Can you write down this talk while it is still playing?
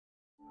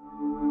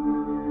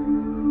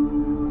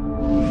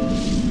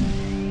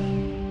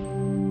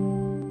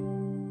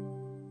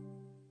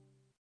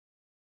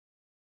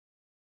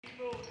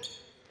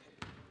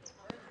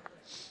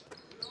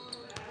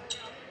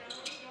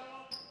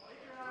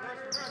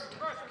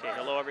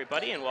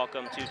everybody, and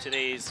welcome to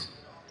today's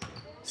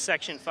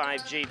Section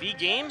 5 JV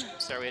game.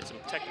 Sorry, we had some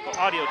technical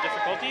audio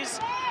difficulties.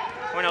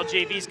 Hornell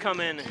JV's come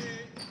in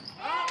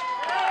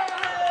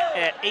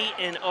at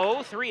 8-0,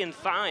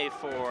 3-5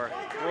 for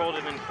World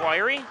of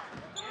Inquiry,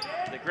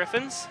 the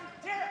Griffins.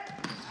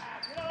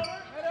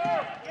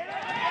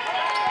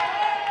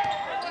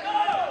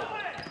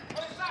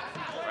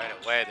 Right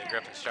away, the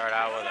Griffins start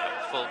out with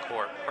a full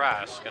court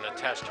press, going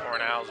to test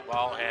Hornell's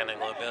ball handling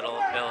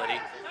ability.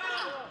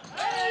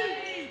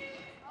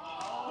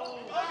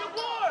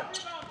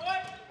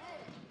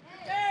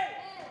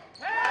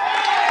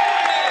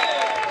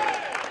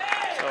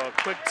 So a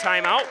quick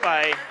timeout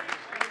by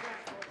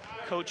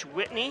Coach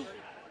Whitney.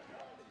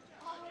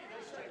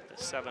 The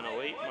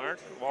 7:08 mark.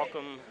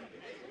 Welcome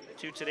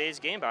to today's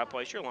game. Bob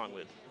Pleisher along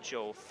with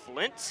Joe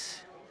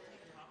Flint.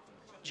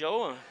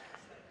 Joe, a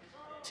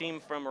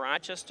team from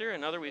Rochester,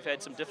 another we've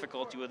had some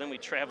difficulty with them. We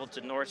traveled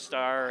to North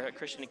Star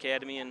Christian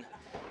Academy, and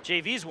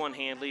JV's won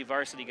handily.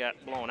 Varsity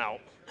got blown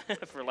out,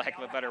 for lack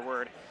of a better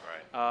word.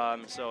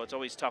 Right. So it's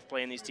always tough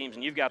playing these teams,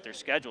 and you've got their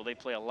schedule. They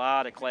play a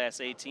lot of Class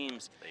A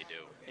teams. They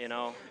do. You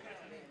know.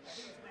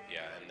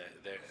 Yeah, and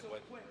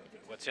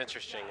what's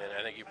interesting, and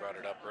I think you brought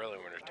it up earlier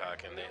when we were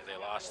talking, they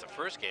lost the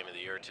first game of the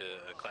year to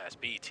a Class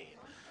B team.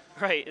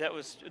 Right,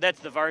 that's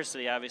the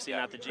varsity, obviously,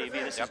 not the JV.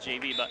 This is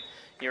JV, but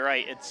you're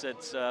right.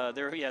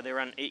 They were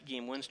on an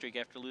 8-game win streak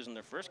after losing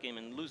their first game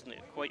and losing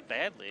it quite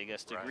badly, I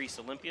guess, to Greece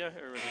Olympia.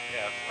 Or was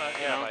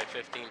it, by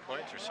 15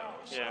 points or so.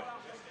 Yeah.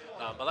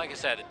 But like I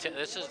said,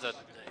 this is the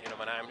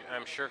when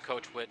I'm sure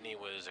Coach Whitney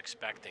was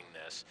expecting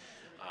this.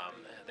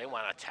 They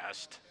want to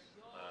test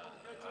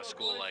a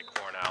school like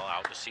Hornell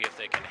out to see if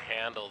they can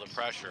handle the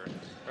pressure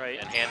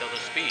and handle the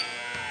speed.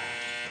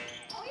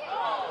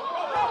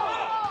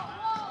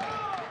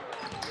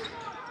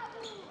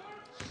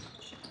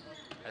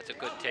 That's a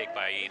good take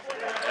by Ethan.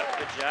 Yep,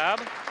 good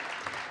job.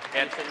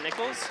 And Ethan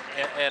Nichols.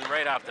 And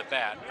right off the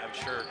bat, I'm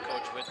sure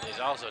Coach Whitney is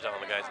also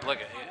telling the guys, look,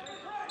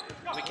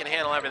 we can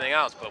handle everything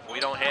else, but if we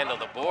don't handle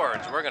the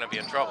boards, we're going to be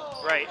in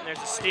trouble. Right, and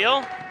there's a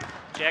steal.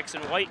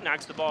 Jackson White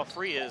knocks the ball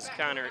free as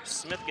Connor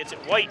Smith gets it.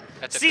 White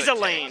sees a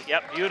lane.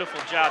 Yep, beautiful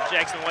job,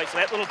 Jackson White. So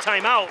that little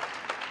timeout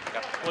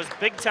was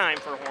big time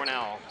for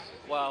Hornell.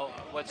 Well,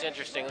 what's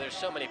interesting, there's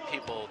so many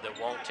people that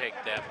won't take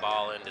that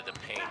ball into the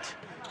paint.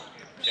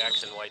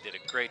 Jackson White did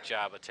a great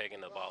job of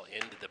taking the ball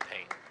into the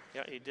paint.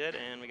 Yeah, he did,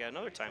 and we got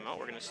another timeout.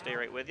 We're going to stay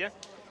right with you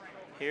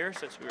here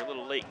since we were a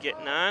little late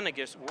getting on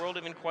against World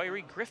of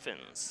Inquiry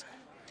Griffins.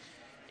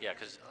 Yeah,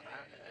 because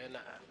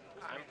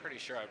I'm pretty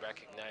sure I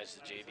recognize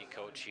the JV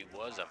coach. He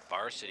was a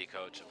varsity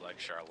coach of like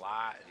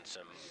Charlotte and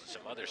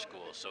some other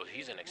schools, so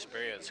he's an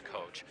experienced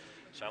coach.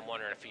 So I'm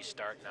wondering if he's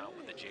starting out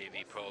with the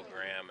JV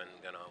program and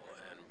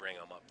bring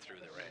them up through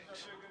the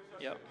ranks.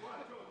 Yep.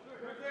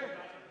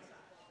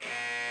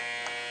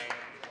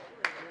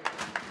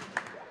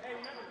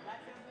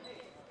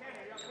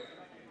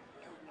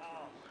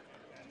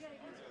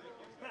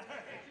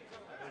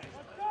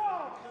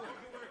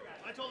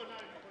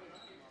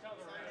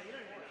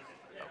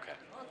 Okay.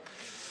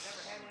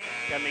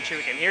 Gotta make sure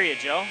we can hear you,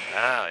 Joe.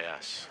 Ah,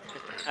 yes.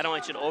 I don't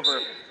want you to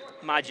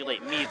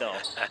over-modulate me, though.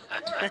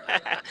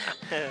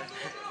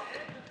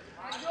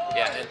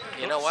 Yeah, and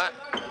you know what?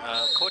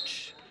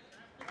 Coach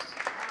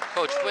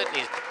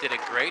Whitney did a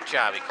great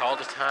job. He called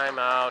a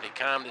timeout. He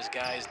calmed his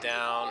guys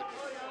down.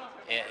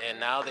 And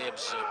now they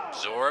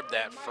absorbed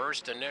that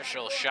first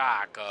initial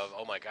shock of,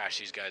 oh my gosh,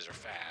 these guys are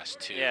fast,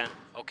 to,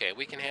 okay,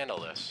 we can handle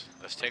this.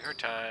 Let's take our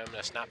time.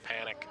 Let's not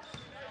panic.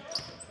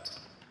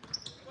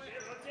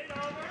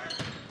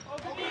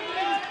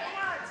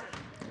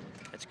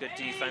 That's good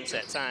defense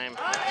that time.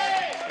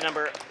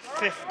 Number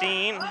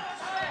 15,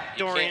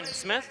 Dorian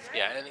Smith.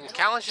 Yeah, and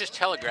Callan's just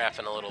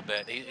telegraphing a little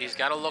bit. He's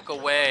got to look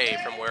away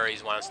from where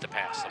he wants to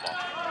pass the ball.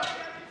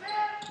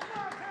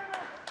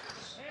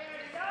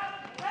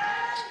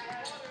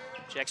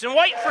 Jackson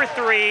White for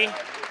 3.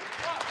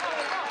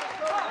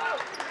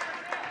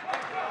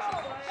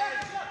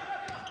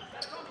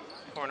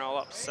 Hornell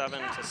up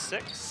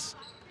 7-6.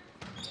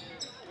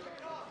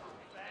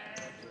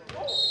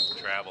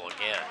 Travel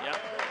again. Yep.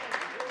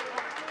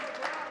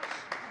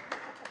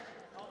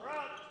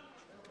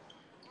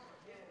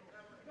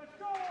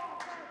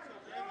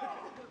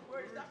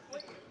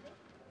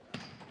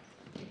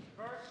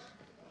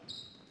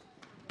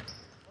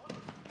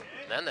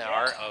 And then the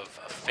art of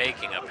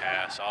faking a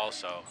pass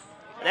also.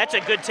 That's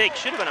a good take.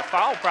 Should have been a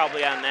foul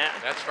probably on that.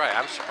 That's right.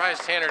 I'm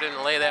surprised Tanner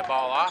didn't lay that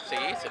ball off to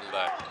Ethan,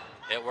 but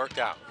it worked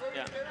out.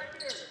 Yeah.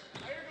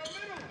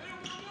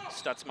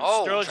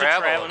 Stutzman throws a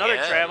travel. Another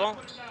travel.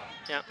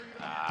 Yeah.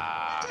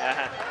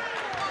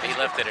 He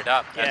lifted it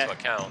up. That's what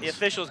counts. The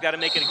official's got to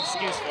make an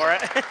excuse for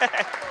it.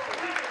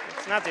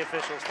 It's not the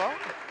official's fault.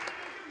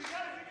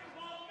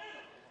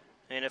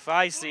 And if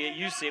I see it,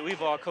 you see it.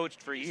 We've all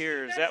coached for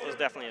years. That was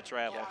definitely a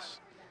travel. Yes.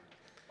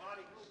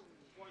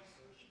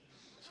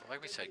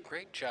 Like we said,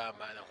 great job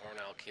by the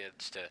Hornell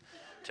kids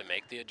to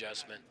make the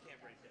adjustment.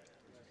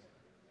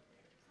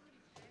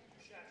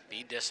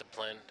 Be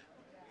disciplined.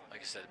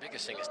 Like I said, the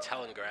biggest thing is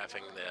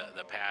telegraphing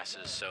the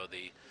passes so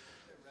the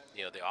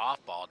you know, the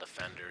off-ball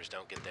defenders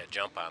don't get that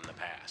jump on the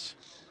pass.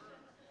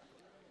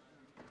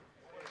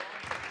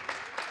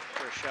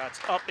 First shot's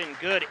up and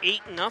good,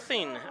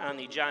 8-0 on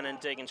the John N.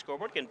 Dagan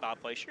scoreboard. Again, Bob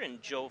Fleischer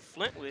and Joe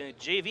Flint with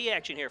JV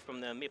action here from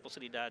the Maple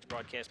City Dodge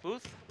broadcast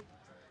booth.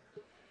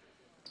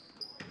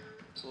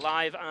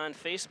 Live on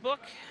Facebook.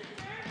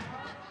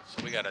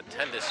 So we got a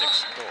 10-6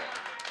 score.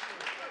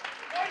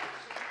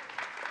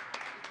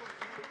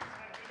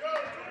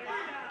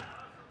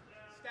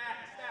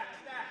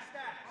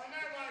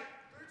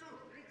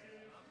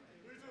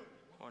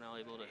 Hornell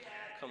able to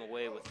come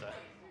away with the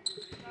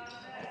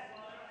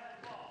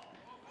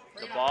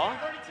ball.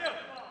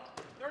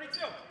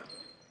 32.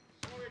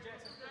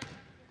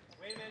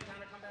 Wait a minute,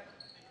 Connor, come back.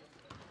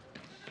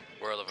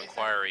 World of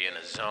Inquiry in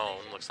a zone.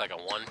 Looks like a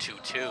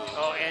 1-2-2.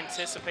 Oh,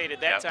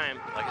 anticipated that time.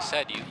 Like I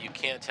said, you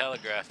can't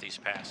telegraph these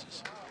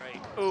passes.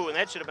 Right. Ooh, and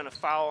that should have been a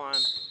foul on.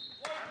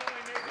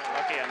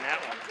 Lucky on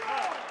that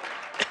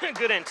one.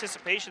 Good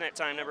anticipation that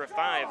time. Number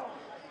 5.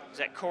 Is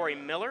that Corey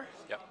Miller?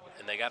 Yep.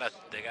 And they gotta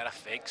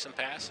fake some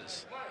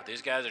passes.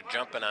 These guys are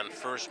jumping on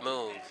first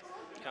move.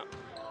 Yep.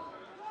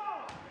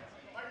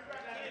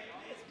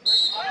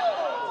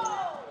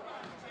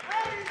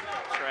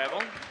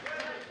 Travel.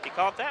 He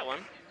caught that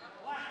one.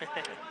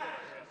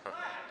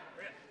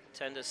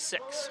 10-6.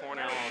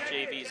 Hornell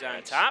JV's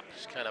on top.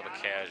 It's kind of a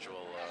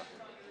casual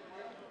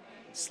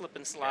slip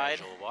and slide.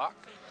 Casual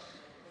walk.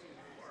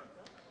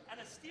 On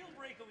a steal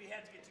breaker, we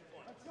had to get 2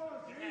 points.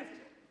 We have to.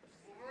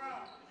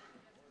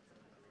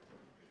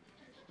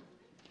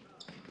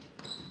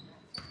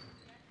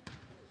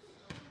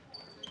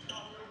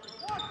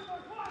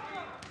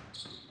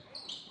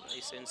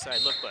 Nice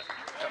inside look, but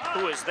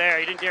who is there?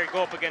 He didn't dare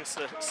go up against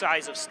the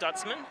size of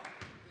Stutzman.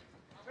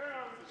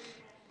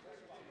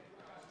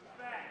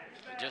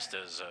 Just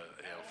as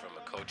you know, from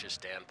a coach's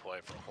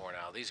standpoint for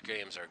Hornell, these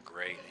games are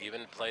great.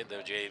 Even played the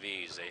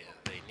JVs,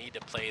 they need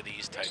to play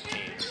these type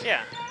teams.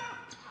 Yeah.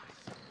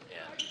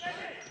 Yeah.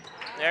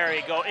 There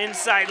you go,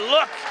 inside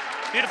look.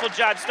 Beautiful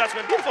job,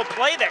 Stutzman. Beautiful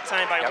play that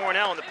time by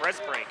Hornell in the press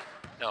break.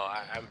 No,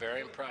 I'm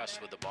very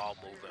impressed with the ball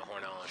movement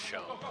Hornell has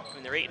shown. I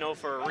mean, they're 8-0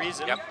 for a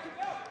reason. Yep.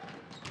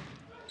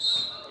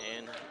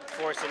 And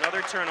forced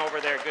another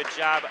turnover there. Good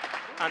job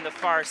on the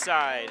far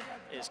side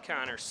is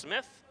Connor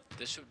Smith.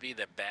 This would be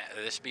the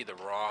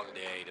wrong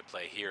day to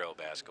play hero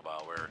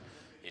basketball, where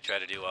you try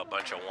to do a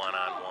bunch of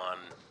one-on-one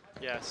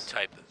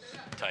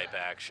type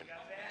action.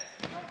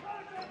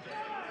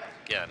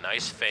 Yeah,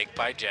 nice fake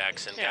by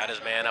Jackson. Yeah. Got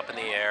his man up in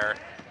the air.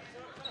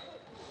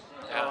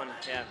 Oh,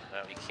 yeah.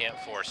 No, you can't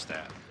force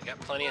that. You got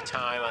plenty of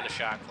time on the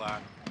shot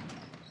clock.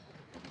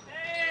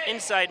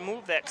 Inside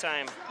move that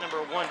time. Number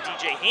 1,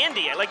 DJ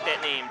Handy. I like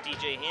that name,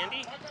 DJ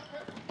Handy.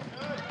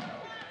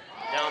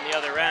 Down the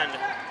other end,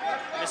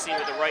 missing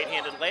with the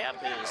right-handed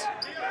layup is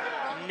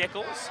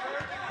Nichols.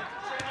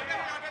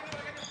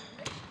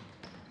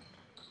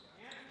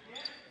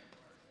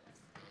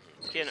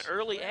 Again,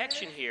 early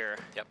action here.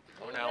 Yep,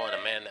 Hornell and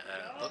a man,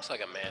 looks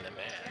like a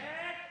man-to-man.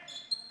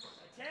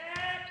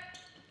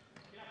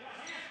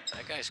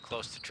 That guy's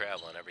close to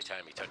traveling every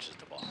time he touches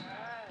the ball.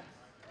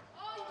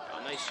 Oh,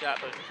 nice shot,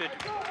 but good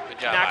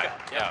job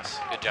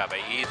good job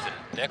by Ethan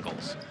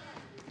Nichols.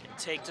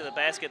 Take to the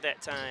basket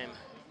that time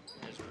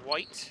is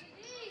White.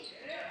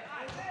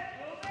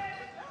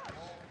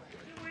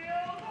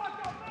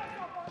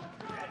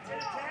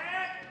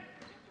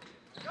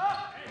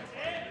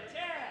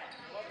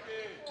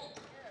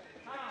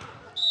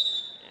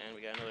 And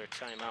we got another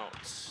timeout.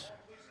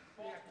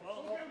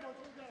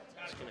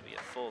 It's going to be a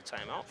full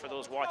timeout. For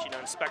those watching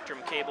on Spectrum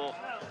Cable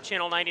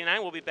Channel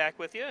 99, we'll be back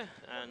with you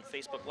on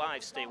Facebook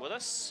Live. Stay with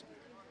us.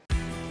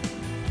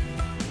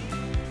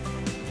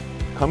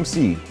 Come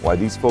see why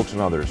these folks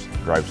and others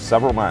drive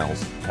several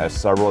miles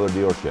past several other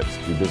dealerships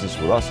to do business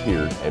with us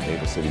here at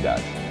Maple City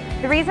Dodge.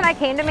 The reason I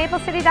came to Maple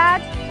City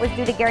Dodge was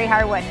due to Gary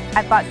Harwood.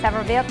 I've bought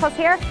several vehicles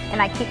here,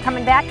 and I keep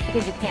coming back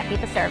because you can't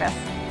beat the service.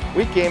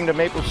 We came to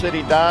Maple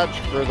City Dodge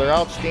for their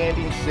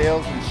outstanding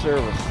sales and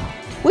service.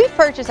 We've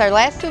purchased our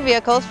last 2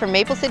 vehicles from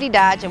Maple City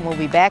Dodge, and we'll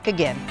be back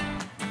again.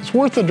 It's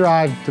worth the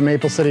drive to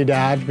Maple City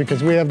Dodge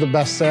because we have the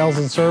best sales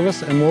and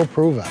service, and we'll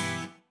prove it.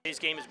 Today's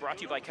game is brought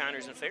to you by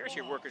Connors and Ferris,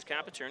 your workers'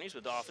 comp attorneys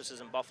with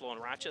offices in Buffalo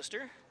and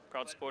Rochester.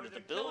 Proud supporters of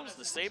the Bills,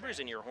 the Sabres,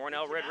 and your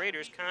Hornell Red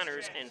Raiders,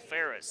 Connors and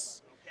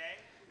Ferris.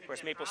 Of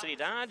course, Maple City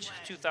Dodge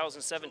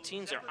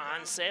 2017s are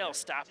on sale.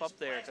 Stop up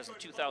there because the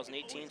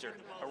 2018s are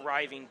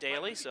arriving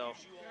daily. So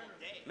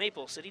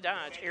Maple City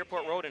Dodge,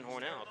 Airport Road in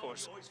Hornell. Of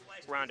course,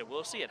 Rhonda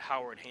Wilsey at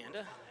Howard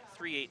Handa,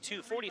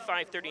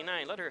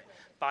 382-4539. Let her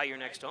buy your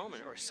next home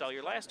or sell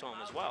your last home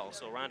as well.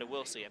 So Rhonda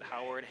Wilsey at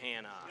Howard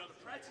Handa.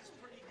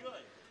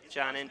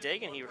 John N.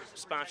 Dagan, he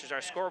sponsors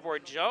our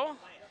scoreboard. Joe,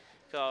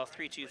 call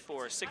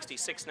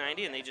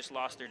 324-6690, and they just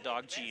lost their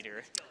dog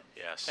Jeter.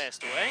 Yes.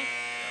 Passed away.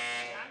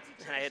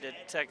 And I had to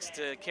text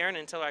Karen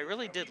and tell her I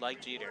really did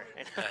like Jeter.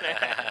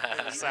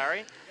 I'm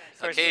sorry.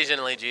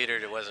 Occasionally, Jeter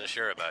wasn't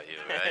sure about you,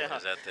 right?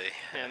 Is that the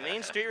yeah,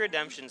 Main Street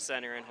Redemption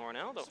Center in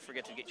Hornell. Don't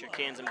forget to get your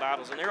cans and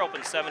bottles, and they're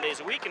open 7 days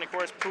a week. And of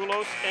course,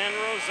 Poulos and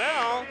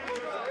Roselle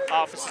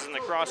offices in the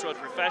Crossroads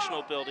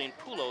Professional Building,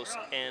 Poulos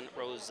and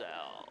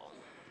Roselle.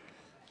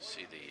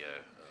 See the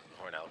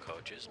Hornell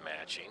coaches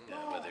matching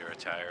with their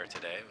attire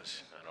today.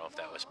 I don't know if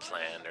that was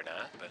planned or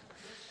not, but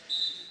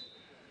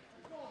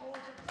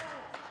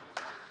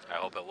I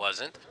hope it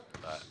wasn't.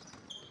 But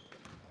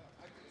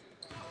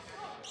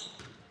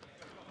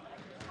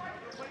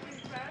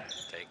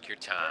take your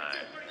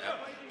time.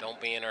 Yep. Don't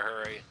be in a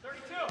hurry.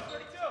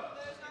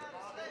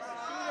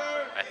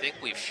 I think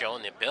we've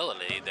shown the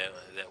ability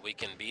that we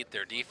can beat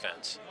their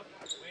defense.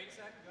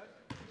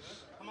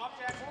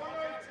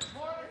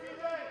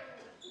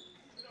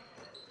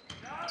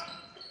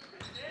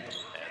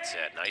 That's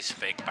it. Nice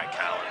fake by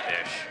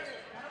Calendish.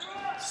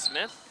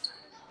 Smith.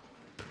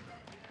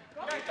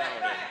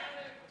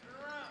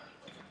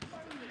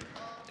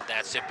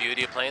 That's the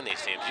beauty of playing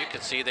these teams. You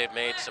can see they've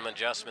made some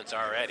adjustments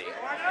already.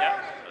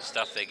 Yep. The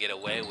stuff they get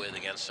away with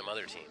against some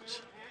other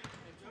teams.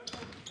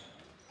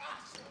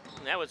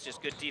 And that was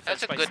just good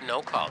defense. That's a good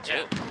no call, too.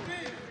 Yeah.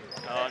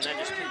 Oh, and then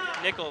just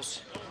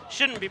Nichols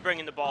shouldn't be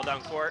bringing the ball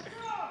down court.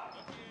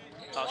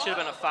 Oh, should have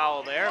been a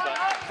foul there, but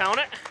count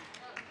it.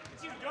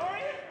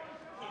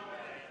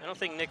 I don't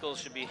think Nichols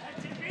should be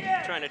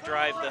trying to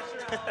drive the.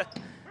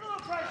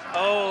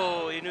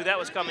 Oh, you knew that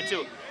was coming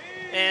too.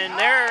 And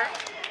there.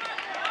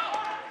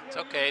 It's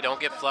okay, don't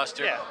get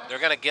flustered. Yeah. They're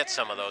going to get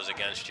some of those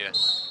against you.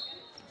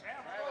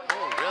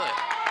 Oh, really?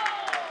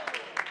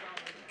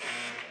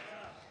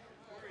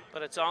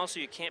 But it's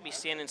also, you can't be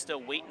standing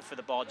still waiting for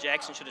the ball.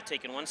 Jackson should have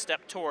taken one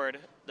step toward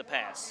the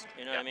pass.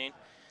 You know what I mean?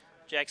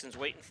 Jackson's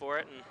waiting for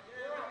it. And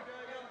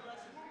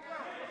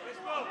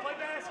Play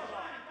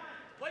basketball.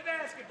 Play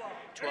basketball.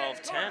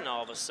 12-10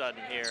 all of a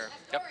sudden here.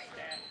 Yep.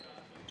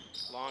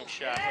 Long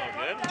shot, no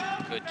good.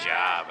 Good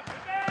job.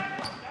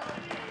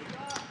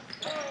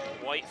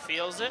 White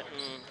feels it.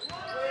 And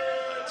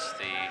That's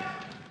the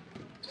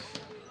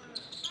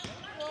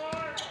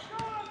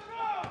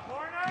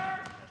Corner.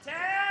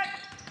 Attack.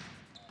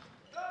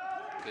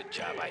 good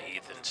job by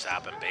Ethan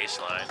stopping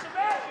baseline.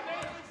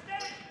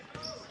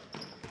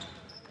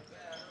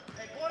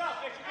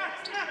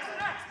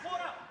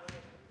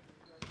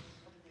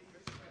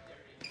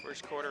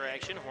 first quarter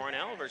action,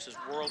 Hornell versus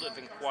World of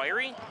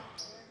Inquiry.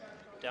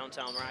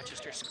 Downtown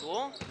Rochester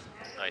School.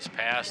 Nice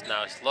pass,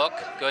 nice look,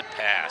 good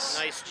pass.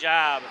 Nice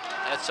job.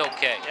 That's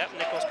okay. Yep,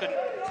 Nichols couldn't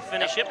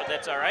finish it, but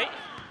that's all right.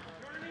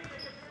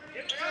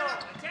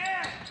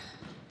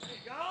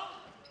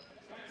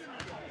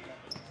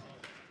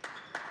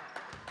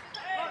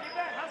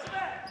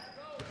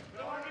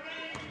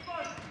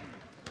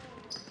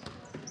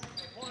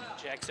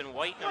 Jackson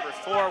White, number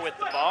 4, with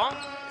the ball.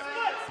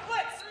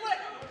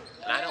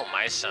 And I know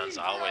my sons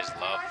always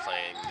love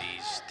playing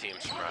these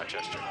teams from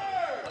Rochester.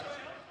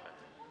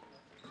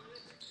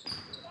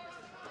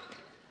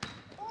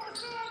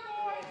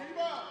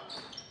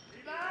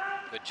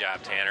 Good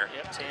job, Tanner.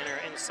 Yep, Tanner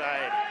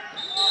inside.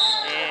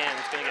 And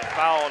he's going to get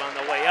fouled on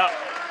the way up.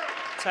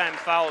 Time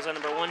fouls on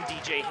number 1,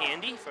 DJ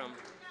Handy from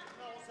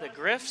the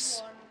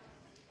Griffs.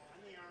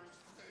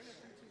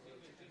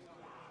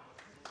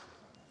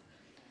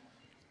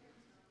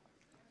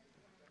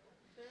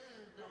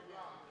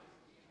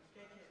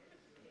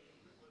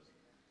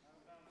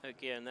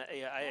 Again,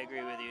 I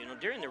agree with you. You know,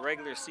 during the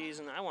regular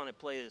season, I want to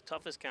play the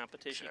toughest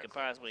competition you could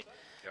possibly.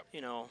 Yep.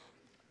 You know,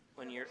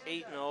 when you're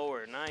 8-0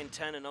 or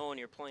 9-10-0 and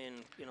you're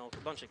playing, you know, a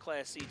bunch of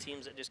Class C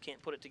teams that just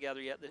can't put it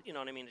together yet. You know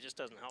what I mean? It just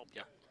doesn't help.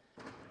 Yeah.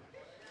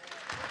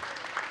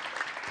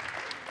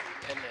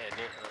 And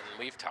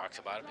we've talked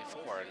about it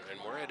before, and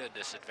we're at a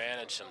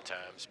disadvantage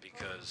sometimes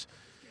because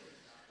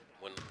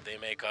when they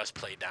make us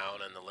play down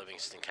in the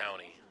Livingston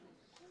County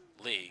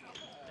League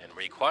and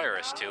require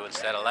us to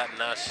instead of letting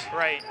us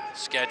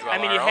schedule our own.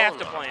 I mean, you have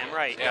to play them,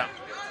 right? Yeah.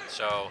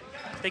 So.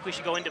 I think we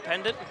should go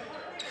independent.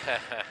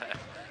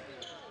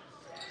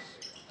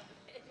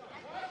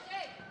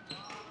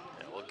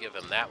 We'll give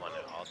him that one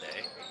all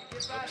day.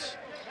 Oops.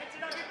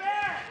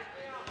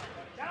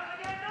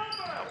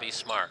 Now be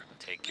smart.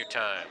 Take your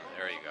time.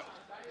 There you go.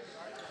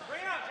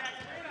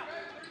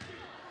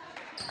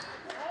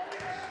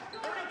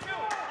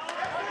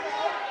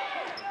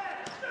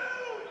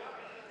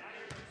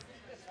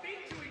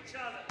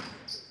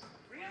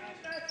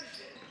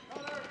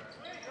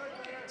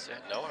 That's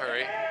it. No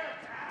hurry.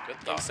 Good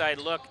thought. Inside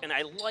look, and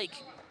I like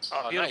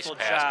beautiful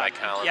nice pass job. by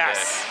Colin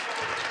yes.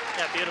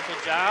 Yeah, beautiful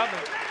job.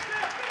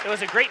 It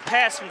was a great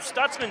pass from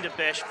Stutzman to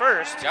Bish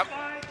first. Yep.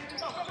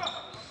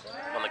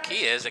 Well, the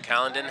key is that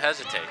Colin didn't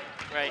hesitate.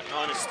 Right,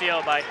 on a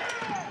steal by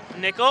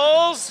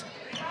Nichols.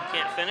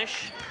 Can't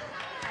finish.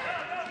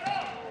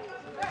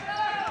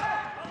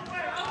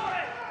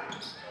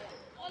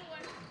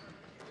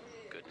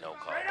 Good no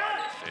call by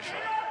the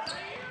official.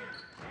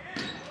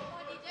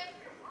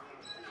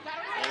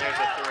 And there's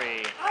a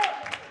 3.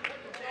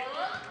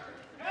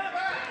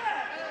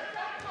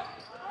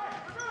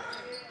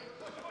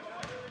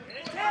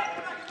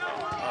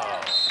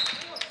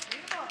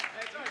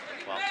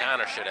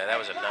 O'Connor should have. That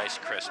was a nice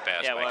crisp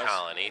pass Yeah, it by was.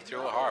 Colin. He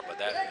threw it hard, but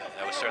that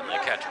was certainly a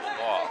catchable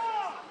ball.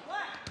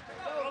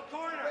 Go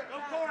corner. Go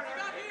corner.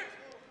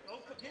 Go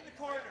in the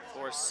corner.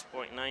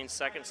 4.9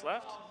 seconds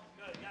left.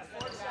 Good. You got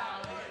 4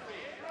 seconds.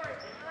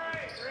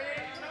 3,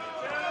 2,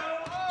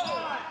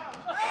 1.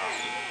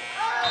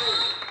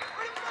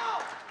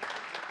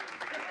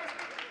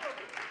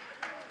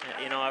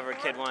 You know, every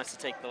kid wants to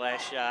take the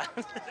last shot.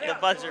 The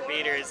buzzer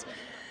beaters.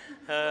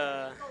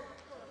 So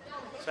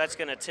that's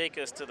going to take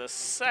us to the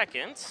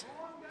second.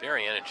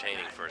 Very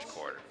entertaining first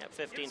quarter. At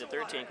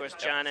 15-13. Of course,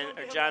 John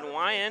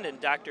Wyand and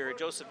Dr.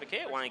 Joseph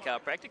McKay at Wyand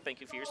Chiropractic, thank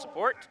you for your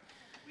support.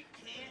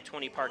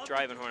 20 Park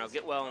Drive in Hornell.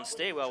 Get well and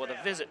stay well with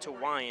a visit to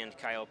Wyand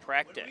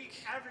Chiropractic.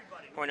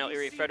 Hornell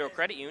Erie Federal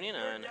Credit Union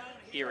on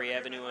Erie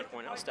Avenue in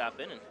Hornell. Stop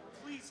in and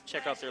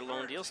check out their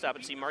loan deal. Stop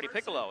and see Marty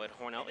Piccolo at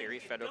Hornell Erie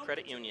Federal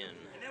Credit Union.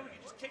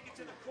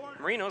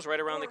 Marino's right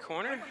around the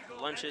corner.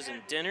 Lunches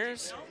and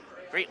dinners.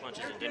 Great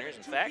lunches and dinners,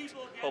 in fact.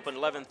 Open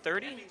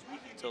 11:30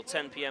 till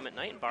 10 p.m. at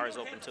night. Bars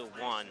open till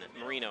 1.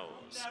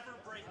 Marino's.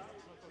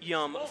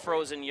 Yum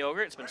frozen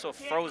yogurt. It's been so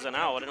frozen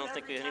out. I don't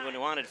think anyone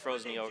wanted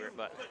frozen yogurt,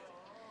 but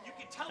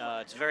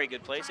it's a very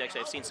good place.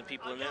 Actually, I've seen some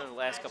people in there in the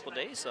last couple of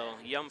days, so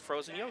Yum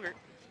frozen yogurt.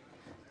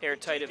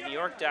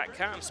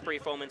 Airtightofnewyork.com. Spray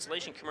foam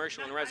insulation,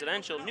 commercial and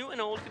residential, new and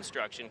old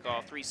construction.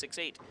 Call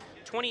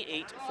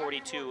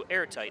 368-2842.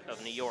 Airtight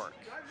of New York.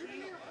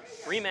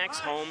 Remax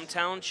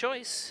Hometown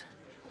Choice.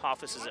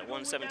 Offices at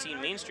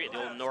 117 Main Street, the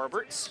old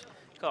Norberts.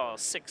 Call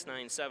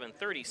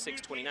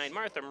 697-3629.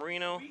 Martha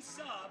Marino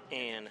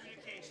and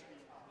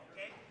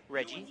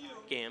Reggie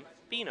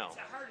Gambino.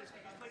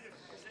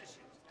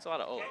 It's a lot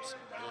of O's.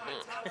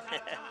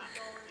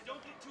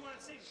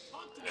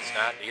 It's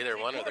not either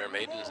one of their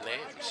maidens'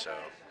 names, so.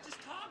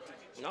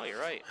 No, you're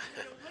right.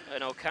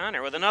 And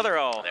O'Connor with another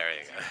O. There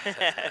you go.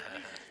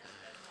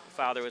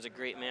 Father was a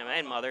great man,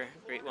 and mother,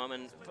 great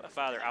woman.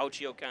 Father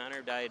Ouchie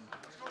O'Connor died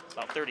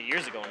about 30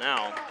 years ago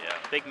now. Yeah.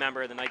 Big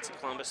member of the Knights of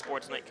Columbus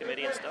Sports Night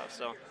Committee and stuff,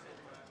 so.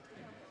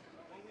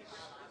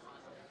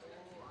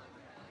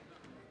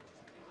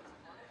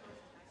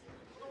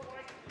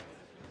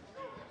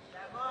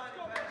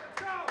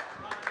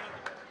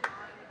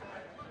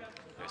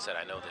 Like I said,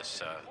 I know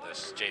this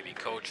this JV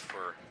coach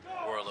for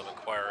World of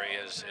Inquiry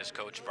is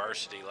coach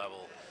varsity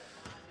level,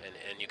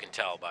 and you can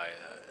tell by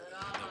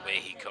the way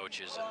he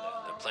coaches and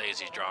the plays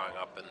he's drawing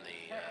up in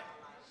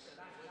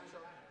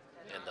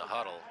the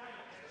huddle.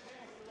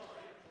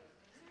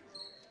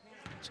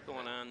 What's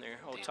going on there?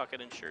 Oh, tuck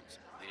it in shirts.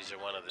 These are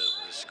one of the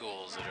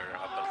schools that are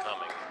up and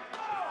coming.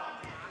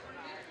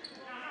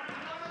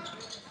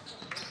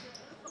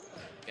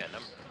 Yeah,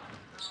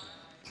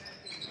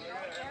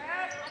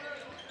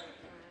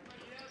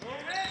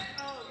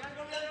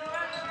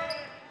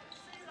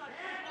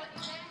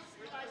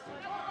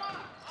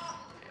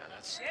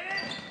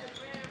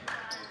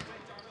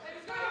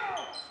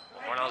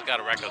 Hornell's got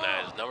to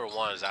recognize, number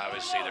one is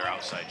obviously their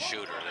outside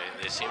shooter.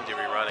 They seem to be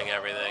running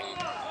everything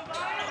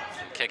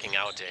and kicking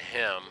out to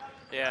him.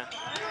 Yeah.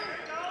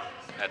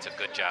 That's a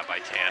good job by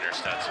Tanner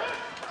Stutzman.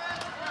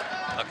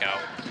 Look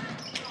out.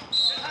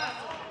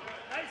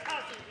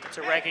 It's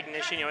a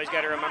recognition. You always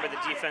got to remember the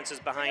defense is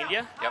behind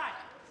you. Yep.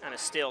 On a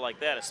steal like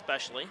that,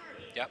 especially.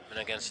 Yep, and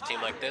against a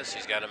team like this,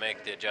 he's got to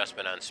make the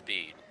adjustment on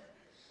speed.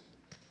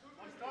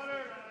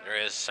 There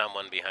is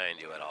someone behind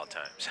you at all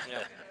times.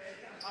 Yeah.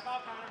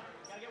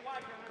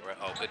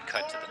 Oh, good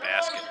cut to the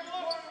basket.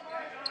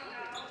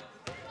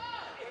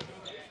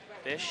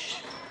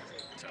 Bish.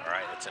 It's all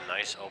right. It's a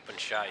nice open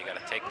shot. You got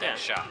to take that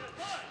shot.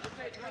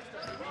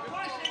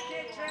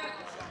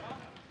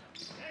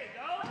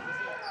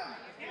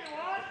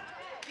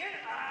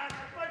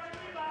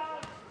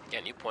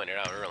 Again, you pointed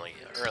out early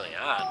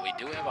on, we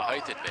do have a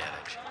height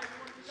advantage.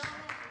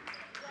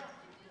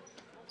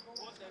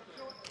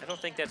 I don't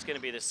think that's going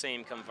to be the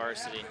same come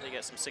varsity. They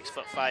got some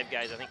 6'5"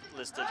 guys, I think,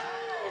 listed.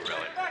 Oh,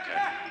 really?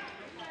 Okay.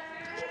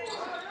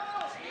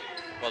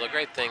 Well, the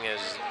great thing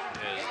is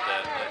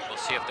that we'll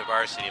see if the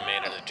varsity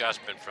made an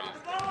adjustment from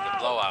the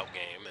blowout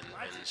game and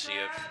see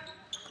if.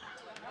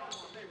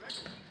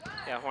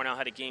 Yeah, Hornell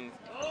had a game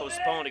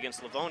postponed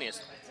against Livonia.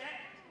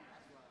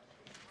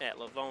 At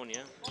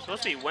Livonia. It's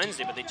supposed to be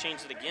Wednesday, but they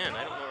changed it again.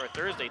 I don't know, or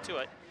Thursday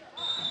too.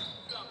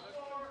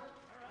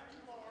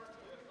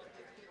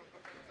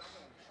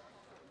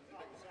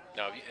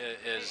 No,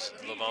 is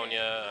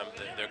Livonia,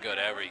 they're good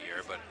every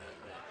year, but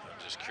I'm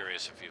just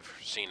curious if you've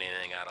seen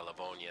anything out of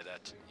Livonia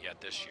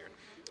yet this year.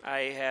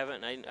 I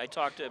haven't. I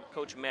talked to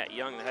Coach Matt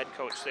Young, the head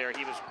coach there.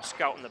 He was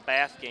scouting the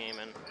Bath game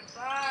and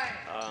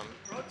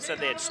said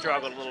they had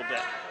struggled a little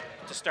bit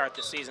to start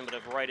the season, but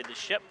have righted the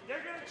ship. They're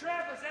going to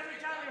trap us every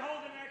time we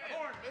hold in that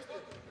corner.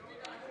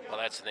 Well,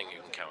 that's the thing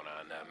you can count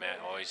on.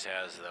 Matt always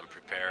has them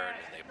prepared,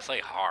 and they play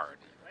hard.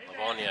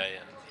 Livonia,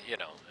 you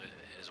know,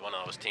 is one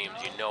of those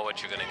teams, you know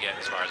what you're going to get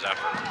as far as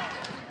effort.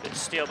 Good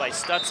steal by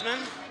Stutzman.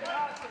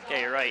 Yeah,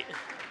 you're right.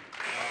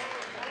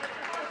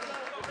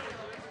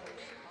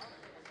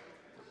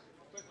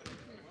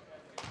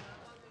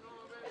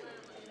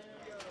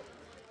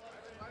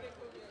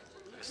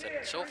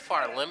 said, so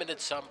far limited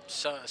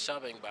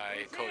subbing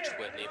by Coach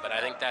Whitney, but I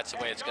think that's the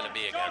way it's going to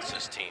be against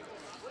this team.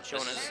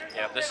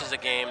 This is a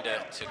game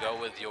to go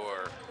with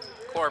your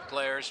core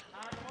players.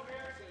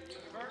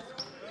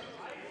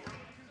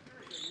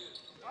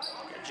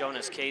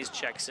 Jonas Kays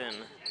checks in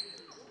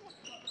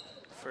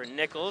for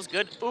Nichols.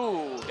 Good.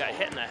 Ooh, got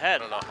hit in the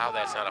head. I don't know how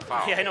that's not a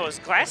foul. Yeah, I know. His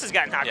glasses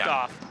got knocked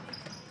off.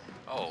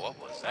 Oh, what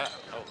was that?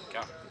 Oh,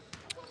 God.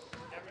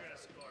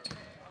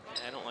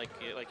 Yeah, I don't like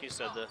you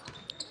said, the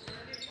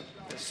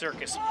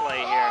circus play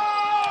here.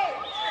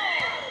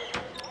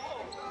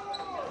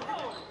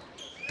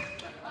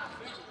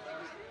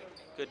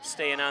 Good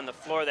staying on the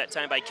floor that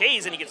time by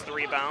Kays, and he gets the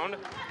rebound.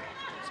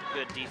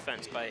 Good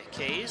defense by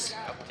Kays.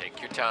 Yep, take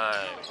your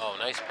time. Oh,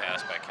 nice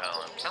pass by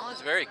Colin.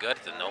 Colin's very good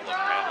at the no-look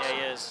pass. Yeah,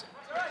 he is.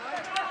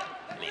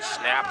 And he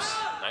snaps.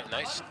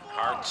 Nice,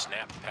 hard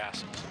snap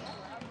passes.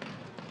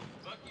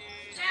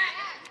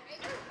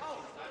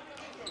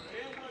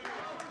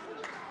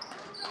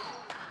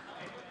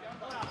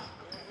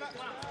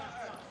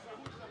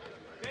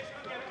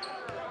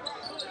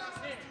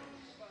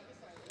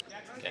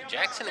 Yeah,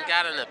 Jackson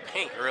got in the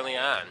paint early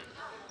on.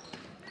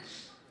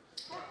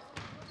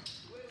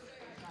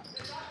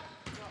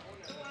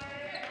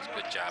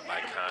 Good job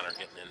by Connor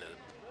getting into the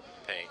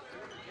paint.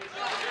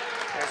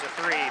 There's a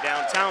three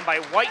downtown by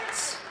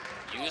White.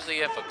 Usually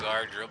if a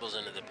guard dribbles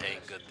into the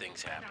paint, good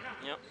things happen.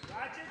 Yep.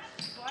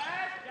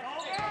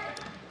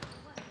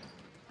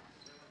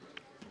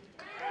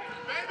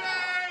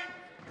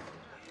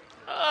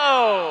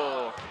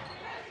 Oh!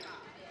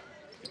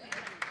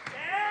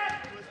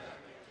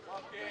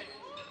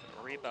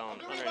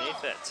 Rebound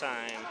underneath that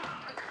time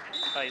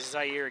by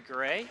Zaire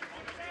Gray.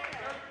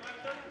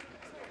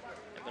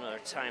 Have another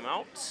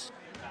timeout.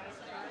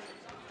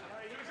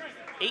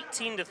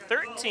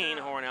 18-13,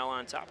 Hornell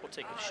on top. We'll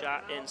take a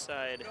shot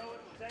inside.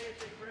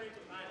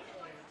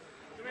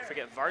 Don't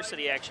forget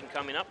varsity action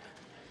coming up.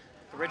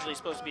 Originally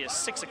supposed to be a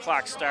 6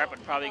 o'clock start,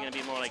 but probably going to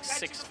be more like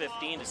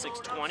 6:15 to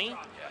 6:20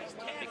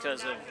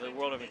 because of the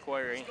World of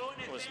Inquiry.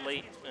 It was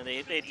late, and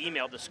they'd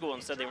emailed the school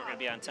and said they weren't going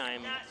to be on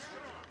time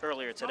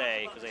earlier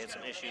today because they had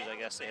some issues, I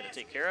guess, they had to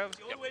take care of.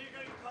 Yep.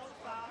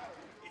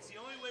 It's the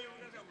only way we're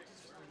going to go, which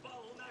is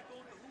follow, not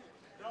going to hoop.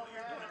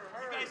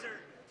 You guys are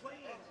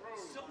playing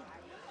so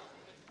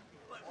good,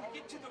 but we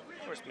get to the rim.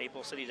 Of course,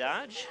 Maple City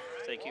Dodge,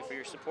 thank you for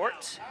your support.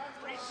 It's a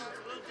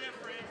little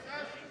different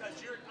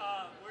because you're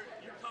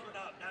coming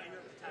up, now you're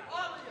at the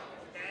top.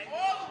 Okay?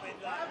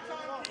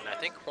 And I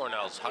think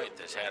Hornell's height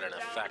has had an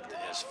effect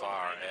as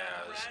far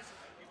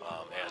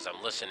as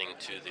I'm listening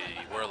to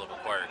the World of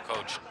Inquiry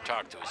coach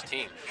talk to his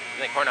team. I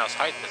think Hornell's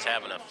height is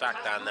having an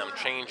effect on them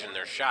changing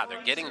their shot.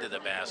 They're getting to the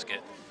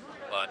basket,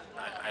 but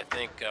I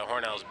think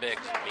Hornell's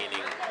bigs,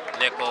 meaning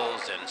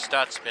Nichols and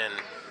Stutzman,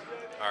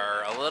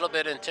 are a little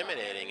bit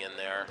intimidating in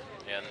there,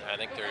 and I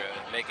think they're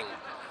making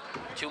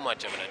too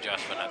much of an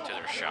adjustment up to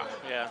their shot.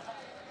 Yeah.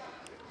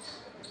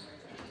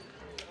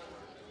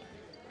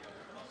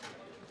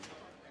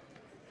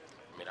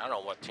 I mean, I don't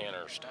know what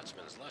Tanner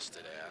Stutzman's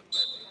listed at,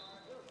 but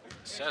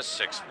it says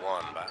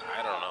 6'1", but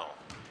I don't know.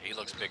 He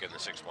looks bigger than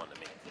 6'1" to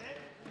me.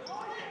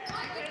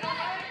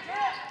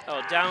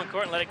 Oh, down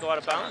court and let it go out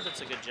of bounds.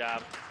 That's a good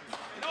job.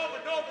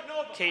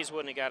 Kays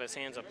wouldn't have got his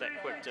hands up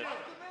that quick to.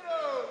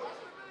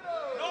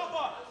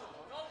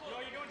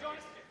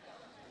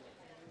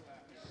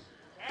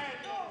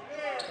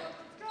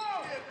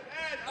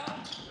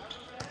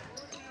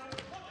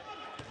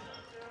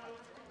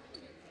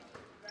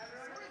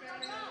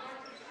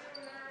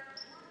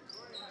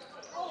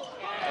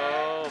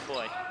 Oh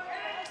boy.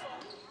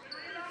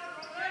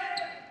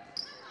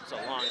 It's a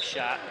long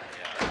shot.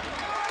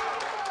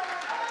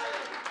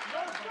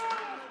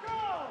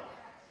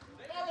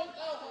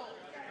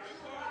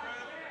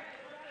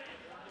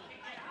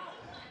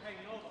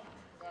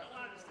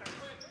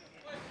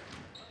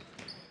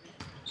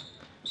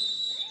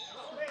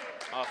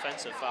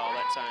 Offensive foul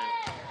that time.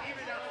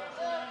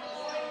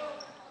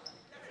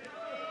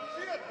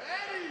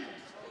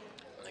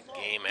 The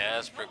game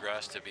has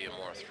progressed to be a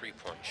more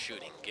three-point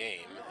shooting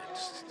game.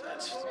 It's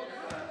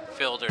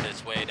filtered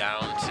its way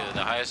down to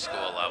the high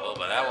school level,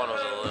 but that one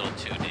was a little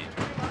too deep.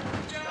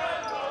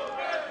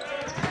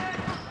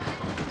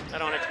 I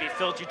don't have to be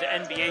filtered to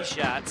NBA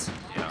shots.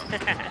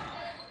 Yeah.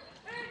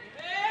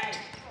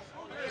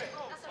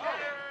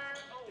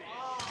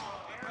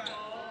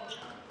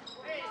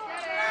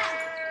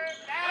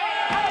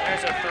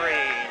 There's a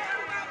three.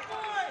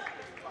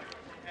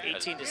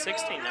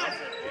 18-16 now.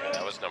 Yeah,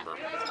 that was number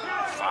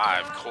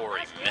 5,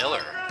 Corey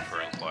Miller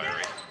for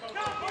Inquiry.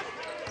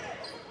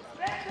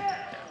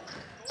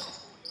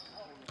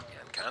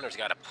 And Connor's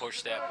got to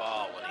push that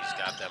ball when he's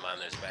got them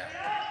on his back.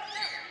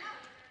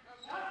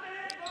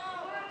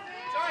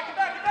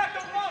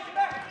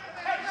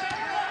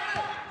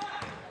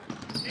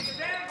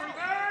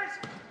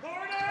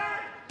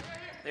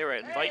 They were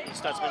inviting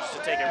Stutzman just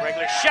to take a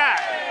regular shot.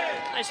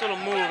 Nice little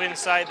move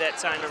inside that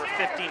time, number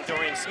 15,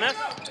 Dorian Smith.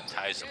 It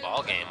ties the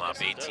ball game up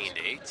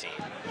 18-18.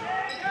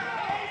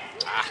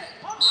 Ah.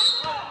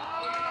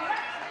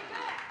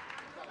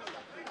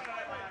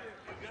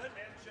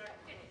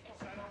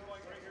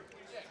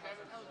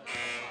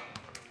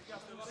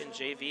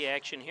 Talking JV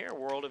action here.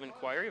 World of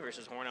Inquiry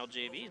versus Hornell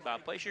JV.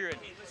 Bob Fleischer and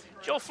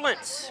Joe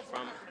Flint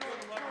from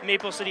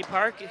Maple City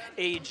Park,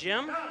 a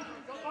gym.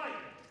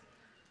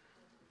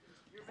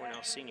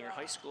 Hornell Senior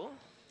High School.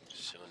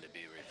 Soon to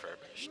be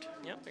refurbished.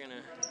 Yep, they're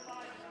gonna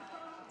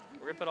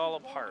rip it all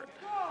apart.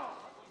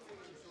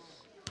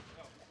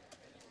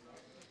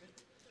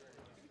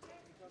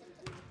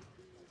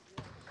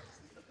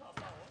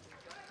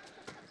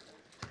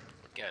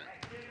 Again,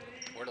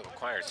 World of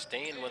Inquiry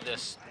staying with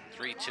this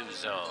 3-2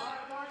 zone.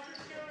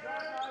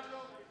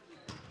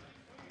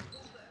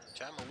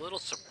 Which I'm a little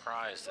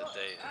surprised that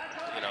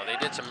they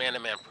did some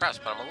man-to-man press,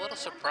 but I'm a little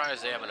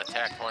surprised they haven't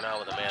attacked Hornell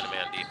with a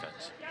man-to-man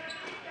defense.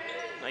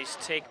 Nice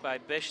take by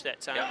Bish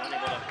that time, Yep.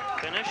 unable to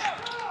finish.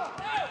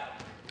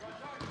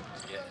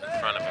 Yeah, in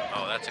front of him.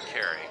 Oh, that's a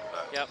carry.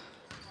 But Yep.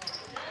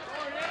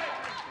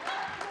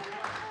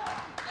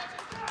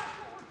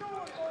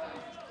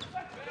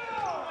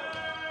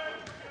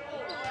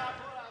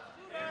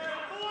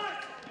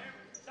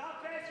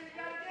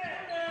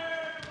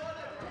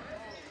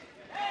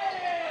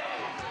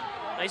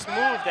 Nice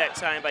move that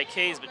time by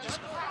Kays, but just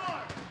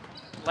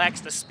lacks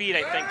the speed,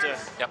 I think, to.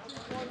 Yep.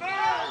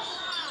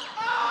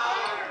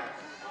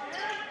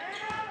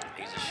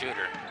 He's a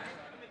shooter.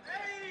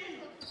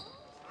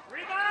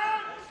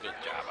 Good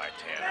job by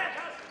Tanner.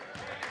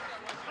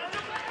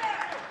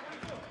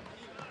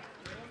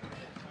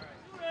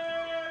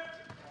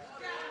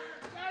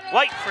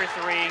 White for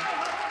three.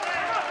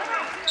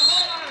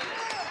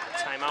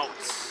 Timeout.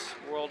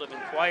 World of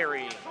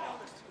Inquiry.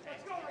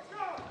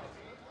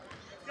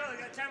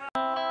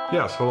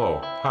 Yes, hello.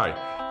 Hi.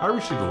 I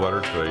received a letter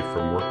today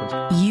from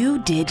Workman's. You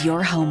did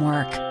your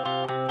homework.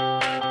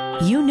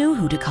 You knew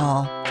who to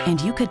call,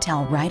 and you could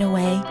tell right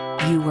away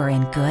you were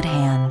in good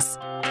hands.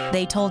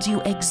 They told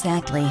you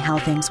exactly how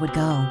things would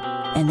go,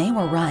 and they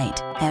were right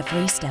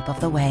every step of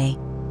the way.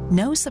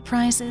 No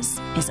surprises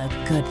is a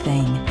good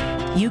thing.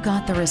 You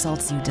got the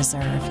results you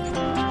deserve,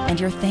 and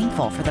you're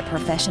thankful for the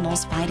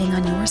professionals fighting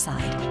on your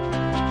side.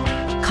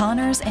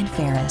 Connors and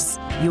Ferris,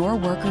 your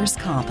workers'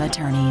 comp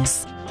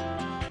attorneys.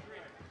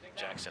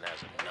 Jackson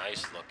has a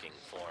nice-looking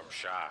form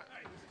shot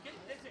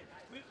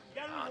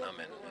on him,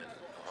 and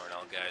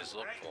Hornell guys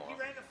look for He him.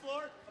 ran the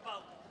floor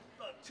about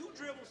 2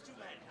 dribbles too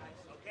many.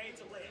 Okay,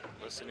 it's a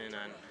layup. Listen in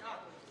on You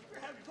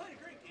played a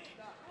great game.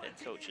 head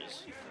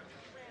coaches. All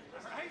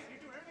right, you're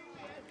doing everything you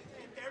had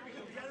in there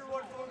because we got to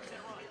reward forwards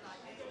that run.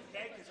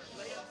 Okay, because our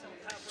layups and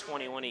top.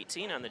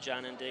 21-18 on the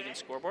John and Dagan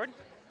scoreboard.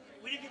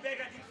 We didn't get back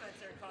on defense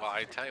there. Well,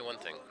 I tell you one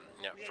thing.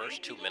 Yeah,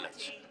 first 2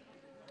 minutes,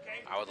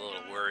 I was a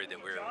little worried that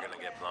we were going to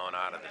get blown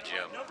out of the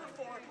gym. Number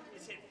 4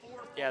 is hit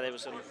 4. Yeah, there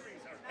was some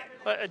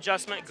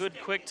adjustment, good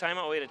quick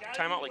timeout. Waited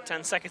timeout like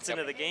 10 seconds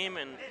into the game,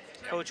 and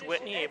Coach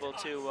Whitney able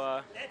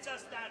to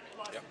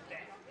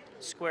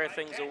square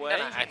things away.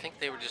 And I think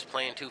they were just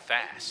playing too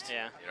fast.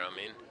 Yeah. You know what I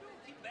mean?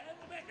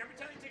 Every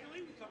time you take a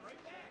lead, we come right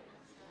back.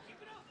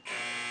 Keep it up.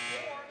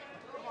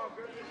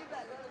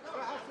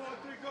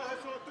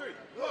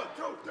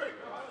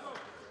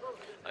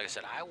 Like I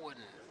said, I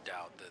wouldn't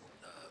doubt that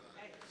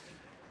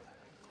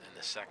in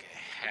the second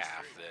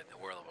half that the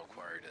World of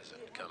Inquiry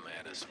doesn't come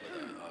at us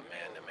with a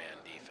man-to-man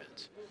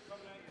defense.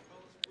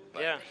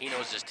 But Yeah. he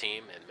knows his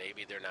team, and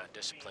maybe they're not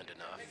disciplined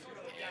enough. And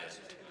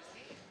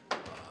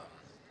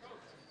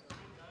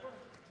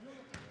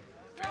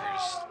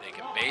figures they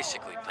can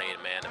basically play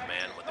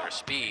man-to-man with their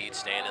speed,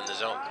 staying in the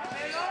zone.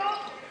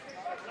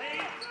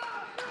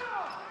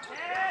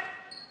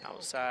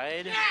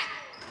 Outside.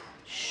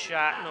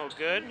 Shot no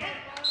good.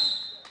 It's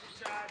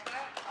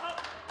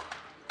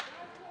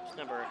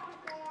number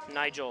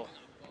Nigel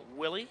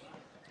Willie,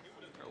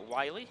 or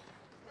Wiley.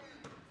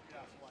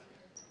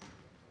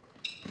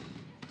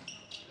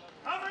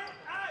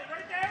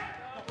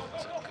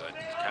 So good.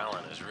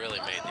 Colin has really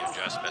made the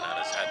adjustment on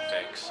his head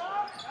fakes.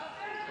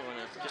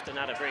 Just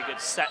not a very good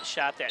set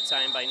shot that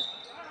time by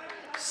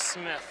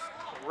Smith.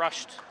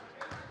 Rushed.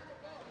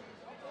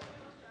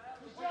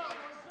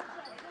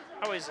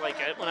 I always like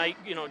it when I,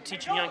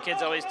 teaching young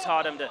kids, I always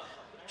taught them to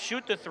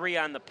shoot the 3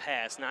 on the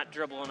pass, not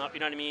dribbling up.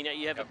 You know what I mean?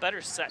 You have a better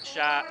set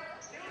shot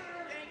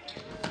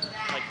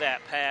like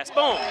that pass.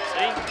 Boom.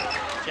 See?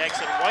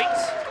 Jackson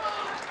White.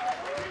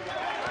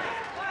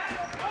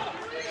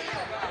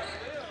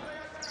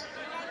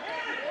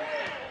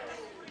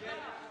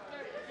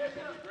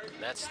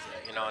 And that's,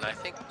 and I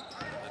think the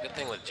good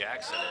thing with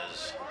Jackson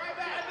is.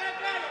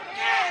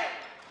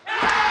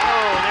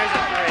 Oh, there's a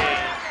 3.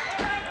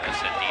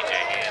 That's a DJ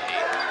Handy.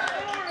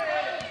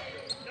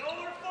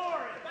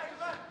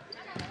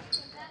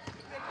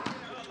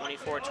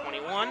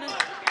 24-21.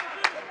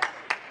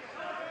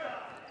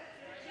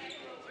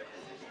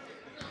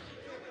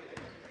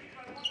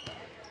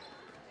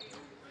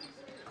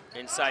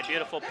 Inside,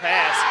 beautiful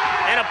pass,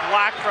 and a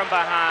block from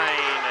behind.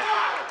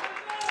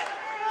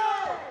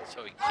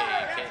 So you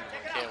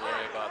can't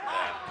worry about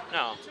that.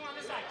 No.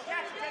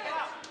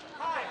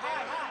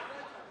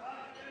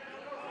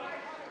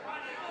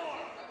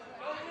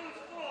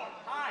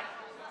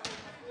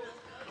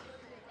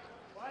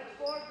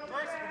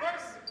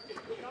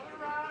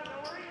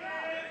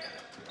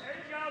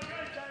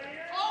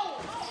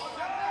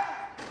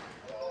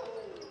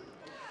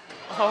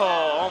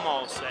 Oh,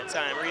 almost that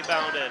time.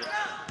 Rebounded.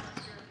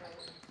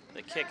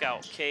 The kick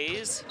out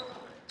K's.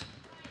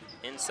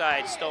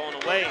 Inside,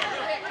 stolen away.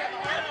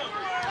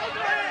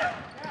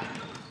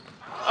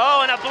 Oh,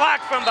 and a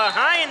block from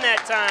behind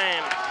that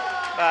time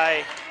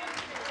by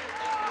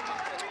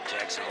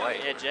Jackson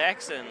White. Yeah,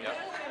 Jackson. Yep.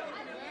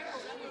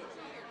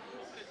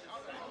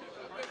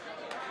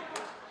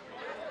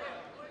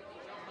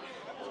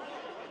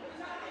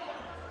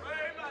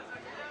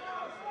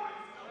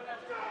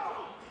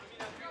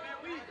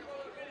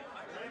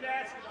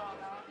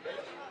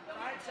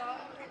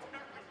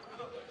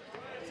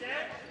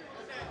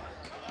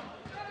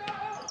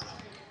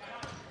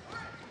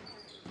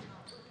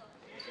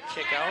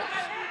 Kick out.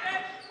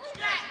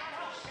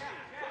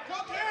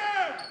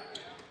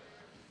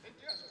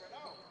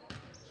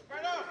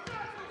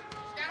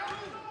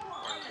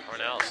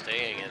 Hornell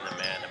staying in the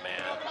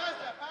man-to-man.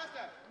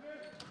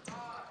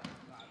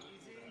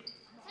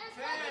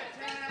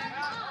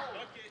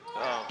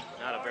 Oh,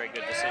 not a very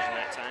good decision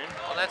that time.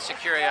 Well, that's the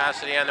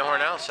curiosity on the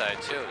Hornell side,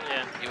 too.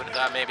 Yeah. You would have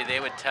thought maybe they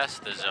would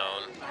test the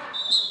zone.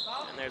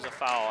 And there's a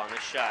foul on the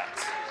shot.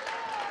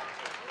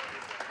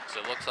 So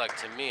it looks like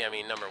to me, I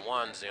mean, number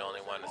one's the only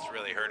one that's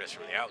really hurt us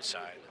from the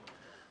outside.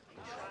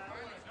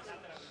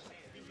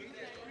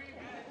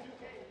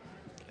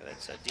 Yeah,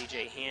 that's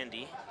DJ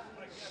Handy.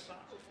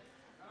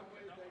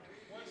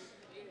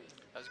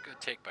 That was a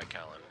good take by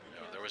Colin.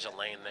 You know, there was a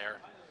lane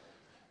there.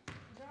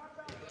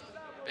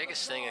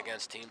 Biggest thing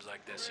against teams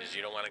like this is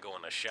you don't want to go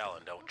in the shell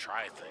and don't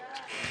try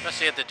things,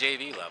 especially at the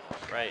JV level.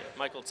 Right.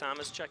 Michael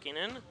Thomas checking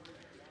in.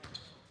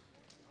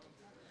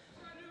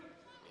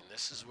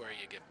 This is where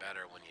you get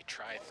better when you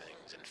try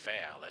things and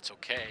fail. That's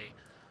okay.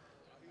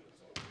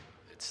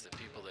 It's the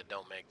people that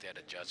don't make that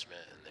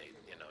adjustment and they,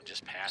 you know,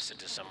 just pass it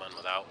to someone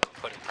without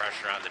putting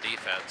pressure on the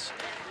defense.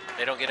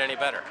 They don't get any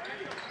better.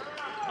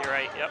 You're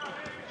right, yep.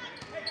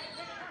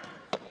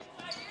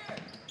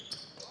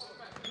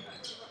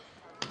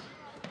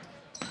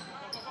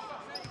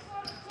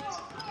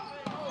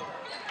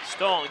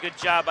 Stolen, good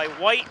job by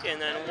White, and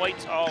then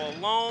White's all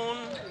alone.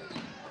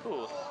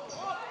 Ooh.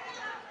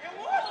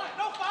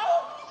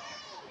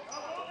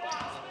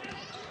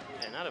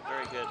 Yeah, not a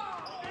very good.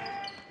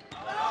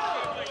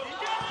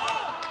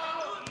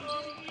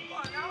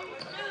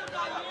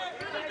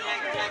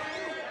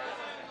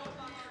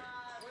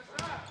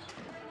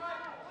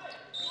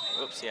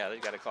 Oops, yeah, they've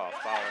got to call a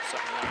foul or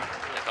something there.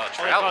 They call it Oh,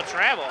 travel. they call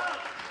travel.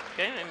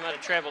 Okay, they might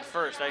have traveled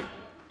first.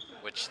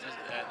 Which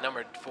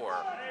number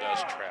 4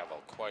 does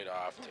travel quite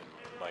often,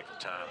 Michael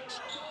Thomas.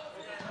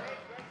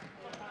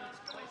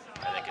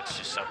 I think it's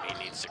just something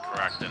he needs to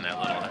correct in that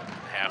little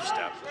half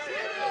step.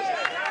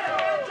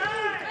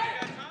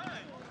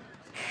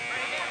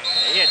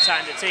 He had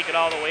time to take it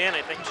all the way in,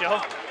 I think,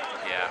 Joe.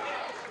 Yeah.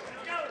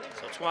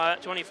 So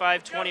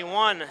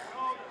 25-21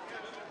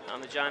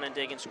 on the John and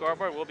Dagan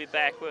scoreboard. We'll be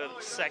back with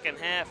the second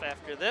half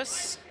after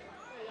this.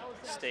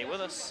 Stay with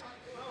us.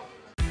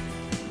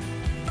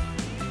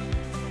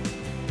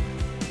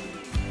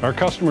 Our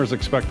customers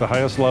expect the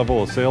highest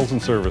level of sales and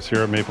service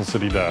here at Maple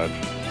City Dodge.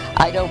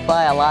 I don't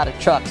buy a lot of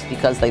trucks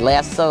because they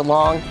last so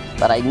long,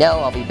 but I know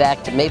I'll be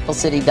back to Maple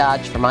City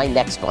Dodge for my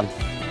next one.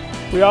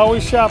 We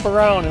always shop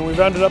around, and we've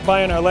ended up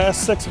buying our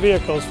last 6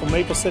 vehicles from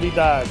Maple City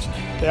Dodge.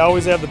 They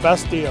always have the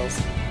best deals.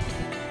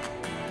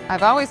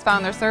 I've always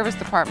found their service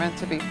department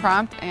to be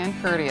prompt and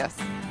courteous.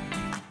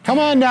 Come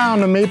on down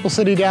to Maple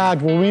City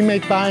Dodge where we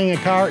make buying a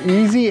car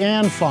easy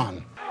and fun.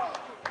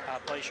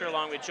 Placer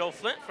along with Joe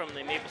Flint from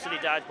the Maple City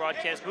Dodge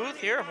broadcast booth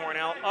here.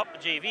 Hornell up the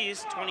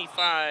JVs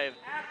 25-21.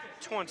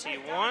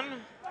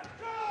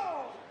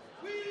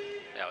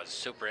 That was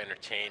super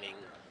entertaining,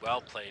 well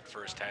played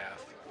first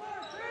half.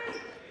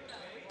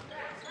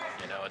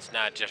 You know, it's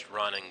not just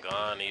run and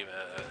gun.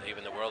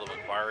 Even the World of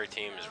Inquiry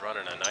team is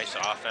running a nice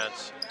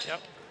offense.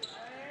 Yep.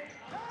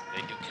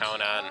 They do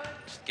count on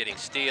getting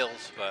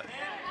steals, but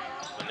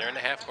when they're in the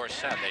half-court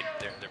set,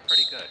 they're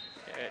pretty good.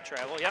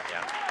 Travel, yep.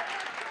 Yeah.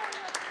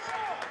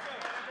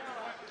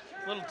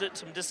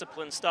 Some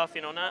discipline stuff,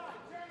 you know,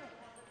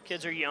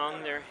 kids are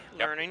young, they're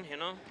learning, you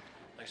know.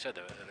 Like I said,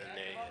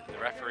 the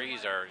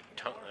referees are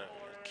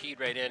keyed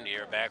right into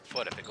your back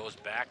foot. If it goes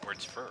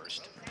backwards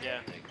first,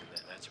 yeah,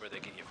 that's where they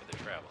get you for the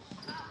travel.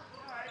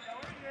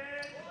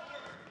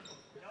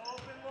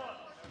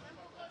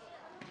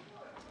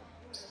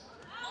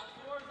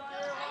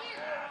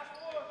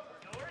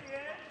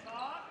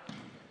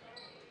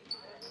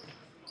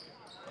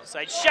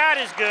 Outside shot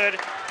is good.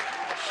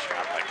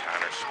 Shot by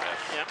Connor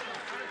Smith. Yep.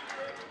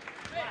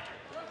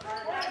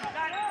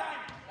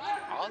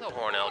 All the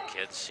Hornell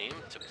kids seem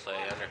to play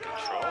under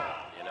control.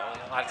 You know,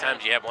 a lot of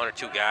times you have 1 or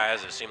 2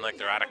 guys that seem like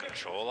they're out of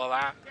control a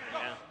lot.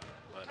 Yeah.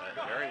 But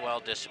a very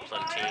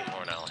well-disciplined team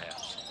Hornell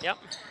has. Yep.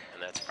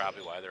 And that's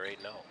probably why they're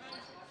 8-0.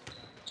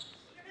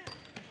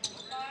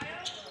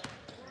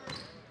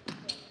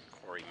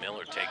 Corey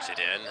Miller takes it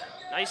in.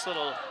 Nice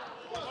little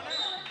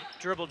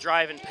dribble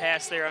drive and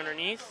pass there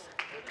underneath.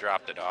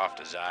 Dropped it off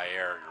to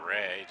Zaire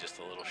Gray, just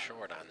a little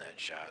short on that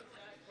shot.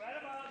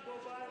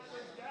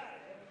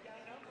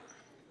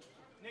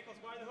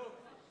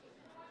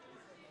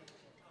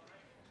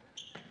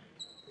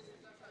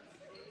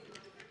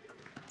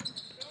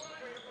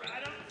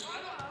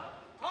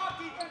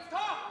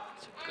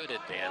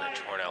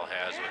 advantage Hornell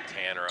has with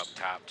Tanner up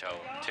top toe,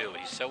 too.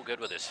 He's so good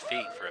with his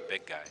feet for a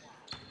big guy.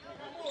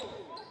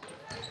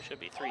 Should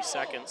be 3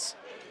 seconds.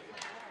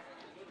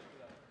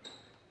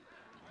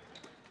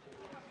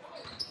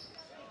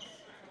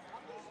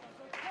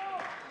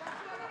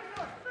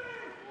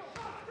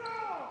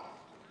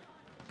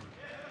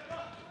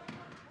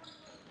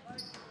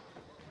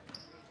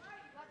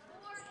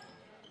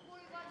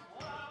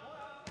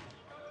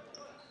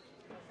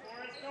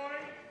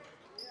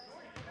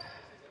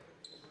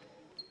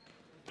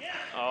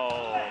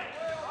 Oh,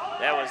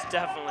 that was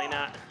definitely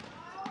not.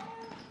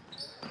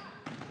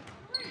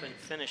 Couldn't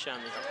finish on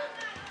the.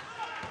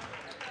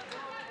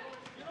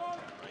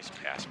 Nice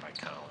pass by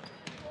Colin.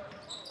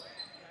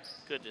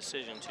 Good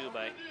decision too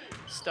by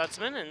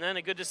Stutzman, and then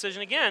a good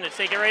decision again to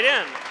take it right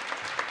in.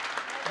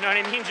 You know what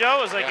I mean, Joe?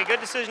 It was like a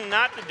good decision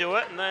not to do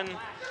it, and then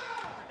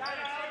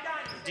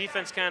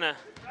defense kind of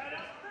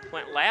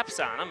went laps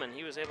on him, and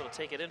he was able to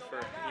take it in for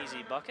an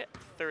easy bucket,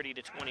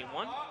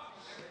 30-21.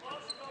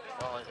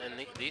 Well,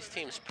 and these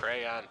teams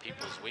prey on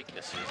people's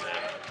weaknesses, and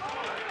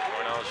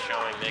Hornell is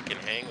showing they can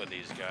hang with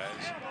these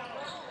guys.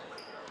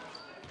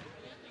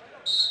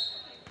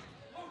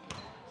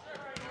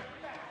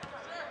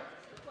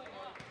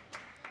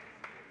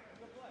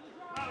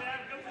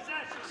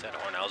 Said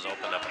Hornell's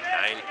opened up a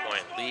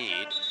 9-point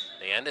lead.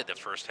 They ended the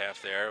first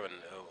half there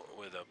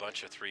with a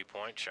bunch of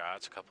three-point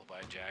shots, a couple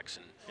by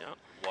Jackson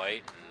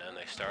White, and then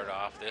they start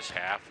off this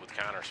half with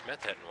Connor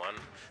Smith hitting one.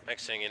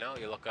 Next thing you know,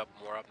 you look up,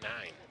 we're up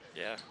 9.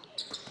 Yeah.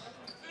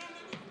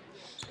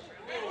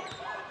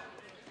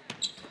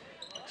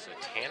 So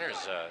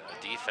Tanner's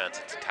defense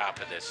at the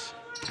top of this.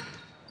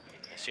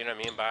 See what I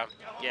mean, Bob?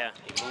 Yeah.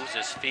 He moves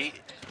his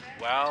feet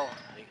well.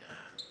 He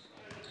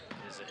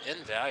is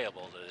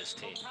invaluable to this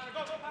team.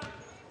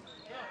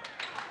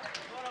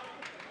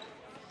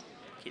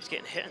 Keeps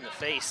getting hit in the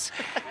face.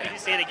 Did you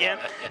see it again?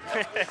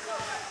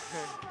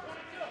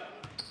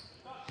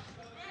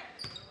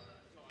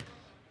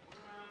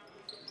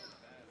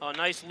 Oh,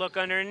 nice look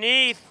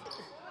underneath.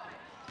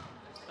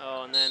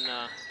 Oh, and then.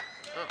 I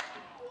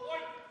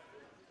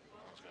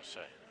was going to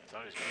say, I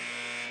thought he was going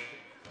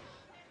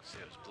to say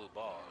it was blue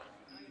ball.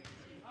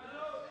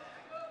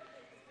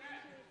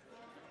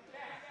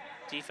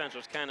 Defense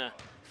was kind of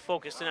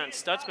focused in on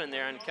Stutzman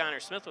there, and Connor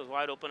Smith was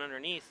wide open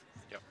underneath.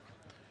 Yep.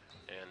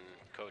 And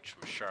coach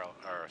from Charlotte,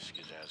 or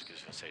excuse me, I was going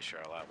to say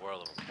Charlotte,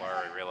 World of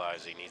Inquiry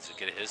realized he needs to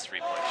get his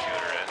three-point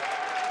shooter in.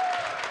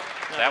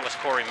 So that was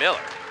Corey Miller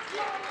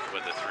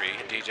with the 3.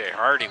 DJ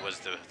Hardy was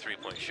the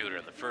three-point shooter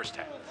in the first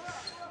half.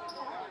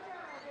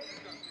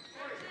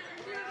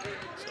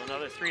 So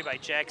another 3 by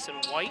Jackson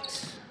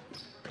White.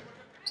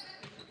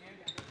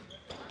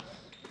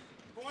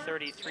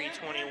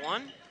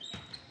 33-21.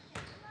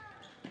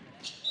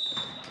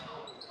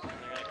 They're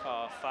going to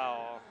call a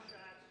foul.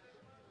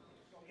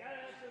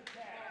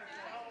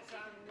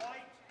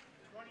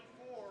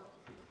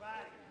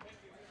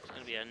 It's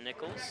going to be on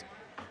Nichols.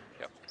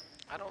 Yep.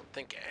 I don't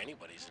think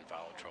anybody's in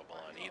foul trouble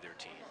on either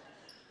team.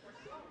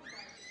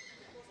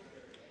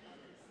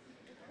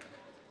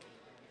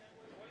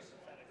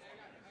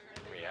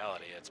 In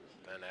reality, it's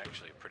been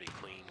actually a pretty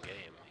clean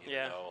game,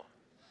 even though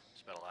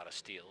there's been a lot of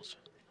steals.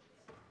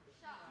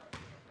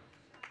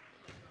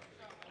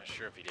 Not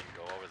sure if he didn't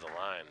go over the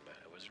line, but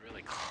it was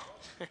really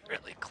close.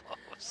 Really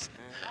close.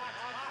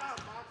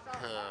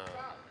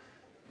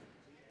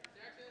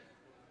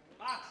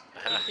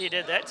 He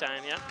did that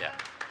time, yeah. Yeah.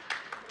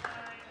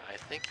 I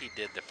think he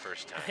did the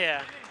first time.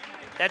 Yeah.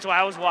 That's why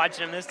I was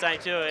watching him this time,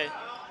 too.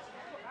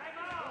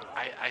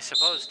 I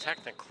suppose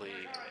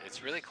technically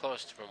it's really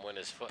close from when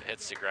his foot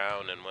hits the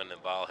ground and when the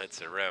ball hits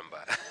the rim,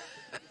 but.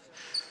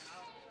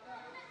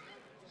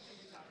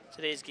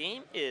 Today's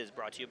game is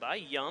brought to you by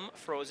Yum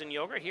Frozen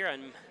Yogurt here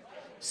on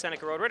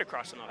Seneca Road, right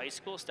across from the high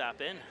school.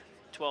 Stop in.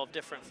 12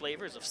 different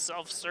flavors of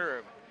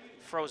self-serve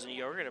frozen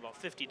yogurt, about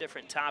 50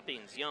 different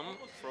toppings. Yum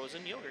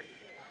Frozen Yogurt.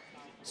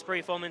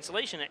 Spray foam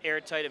insulation at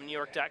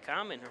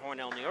airtightofnewyork.com in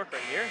Hornell, New York,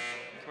 right here.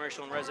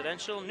 Commercial and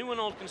residential, new and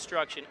old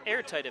construction,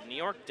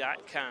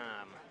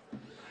 airtightofnewyork.com.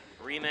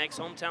 Remax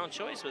Hometown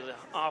Choice with an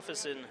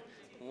office in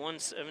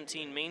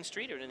 117 Main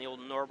Street or in the old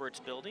Norbert's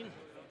building,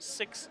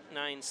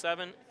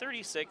 697-3629.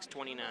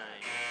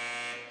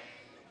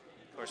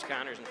 Of course,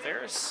 Connors and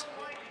Ferris.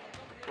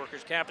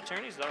 Workers' Cap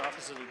Attorneys, their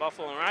offices in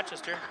Buffalo and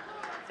Rochester.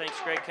 Thanks,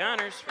 Greg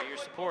Connors, for your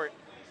support.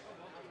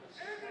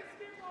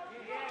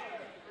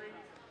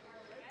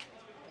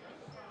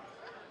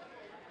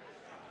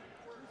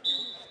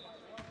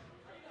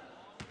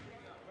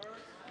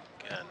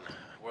 Again,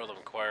 World of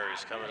Inquiry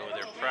is coming with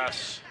their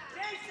press.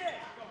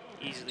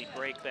 Easily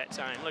break that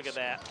time. Look at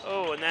that.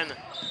 Oh, and then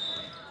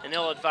an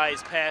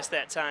ill-advised pass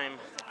that time.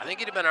 I think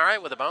he'd have been all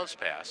right with a bounce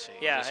pass.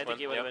 Yeah, I think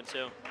he would have been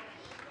too.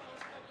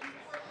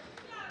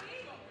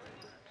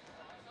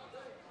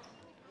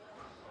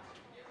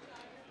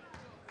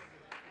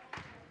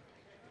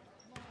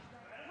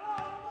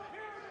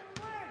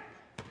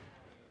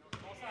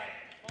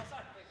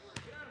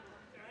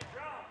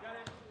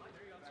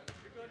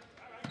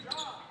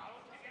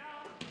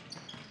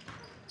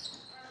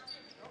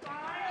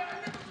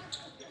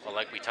 Well,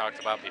 like we talked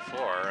about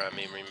before, I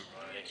mean,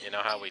 you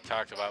know how we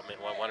talked about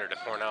wondered if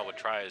Hornell would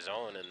try his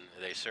zone, and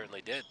they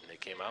certainly did. They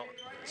came out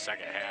in the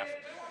second half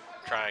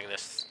trying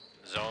this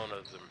zone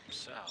of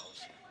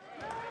themselves.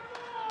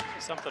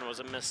 Something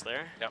was amiss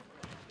there. Yep.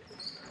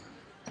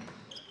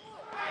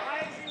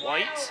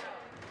 White.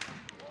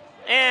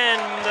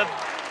 And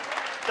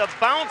the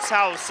bounce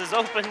house is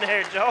open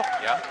there, Joe.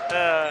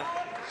 Yeah.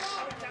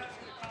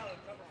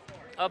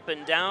 Up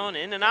and down,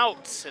 in and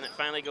out, and it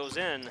finally goes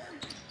in.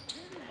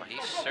 Well, he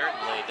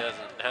certainly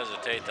doesn't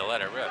hesitate to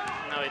let it rip.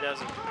 No, he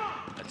doesn't.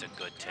 That's a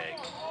good take.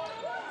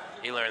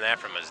 He learned that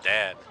from his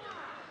dad.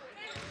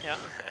 Yeah.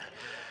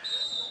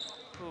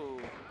 Ooh.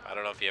 I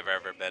don't know if you've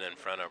ever been in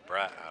front of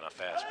Brett on a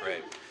fast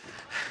break.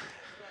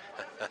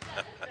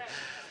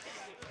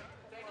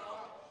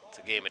 It's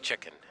a game of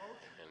chicken,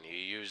 and you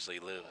usually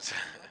lose.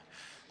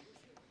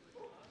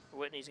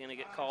 Whitney's going to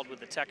get called with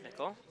the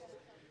technical.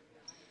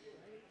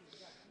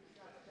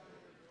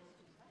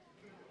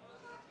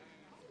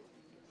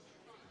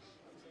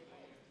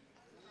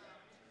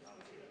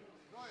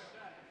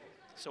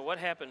 So what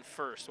happened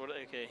first?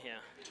 Okay, yeah.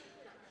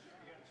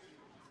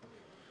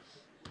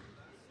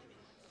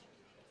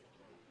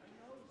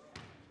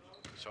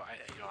 So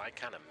I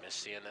kind of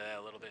missed the end of that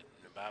a little bit,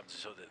 Bob.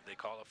 So that they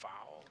call a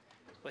foul.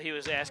 Well, he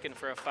was asking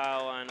for a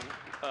foul on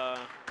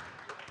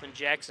when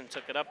Jackson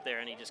took it up there,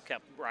 and he just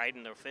kept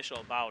riding the official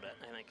about it,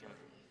 I think.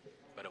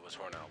 But it was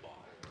Hornell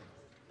ball.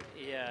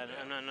 Yeah,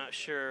 and I'm not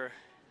sure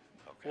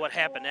what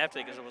happened after,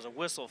 because it was a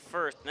whistle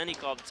first, and then he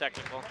called the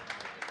technical.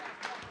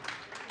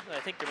 I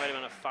think there might have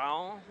been a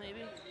foul,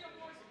 maybe?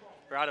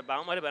 Or out of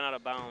bounds, might have been out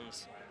of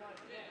bounds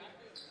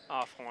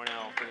off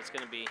Hornell, because it's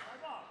going to be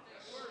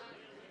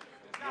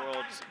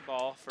World's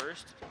ball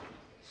first.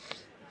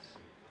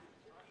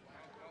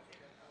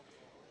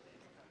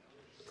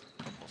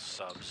 Couple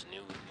subs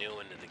new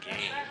into the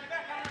game.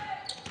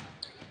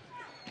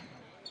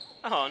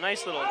 Oh,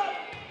 nice little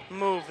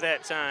move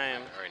that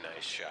time. Very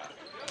nice shot.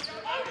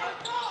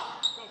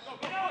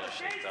 I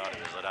should have thought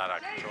he was out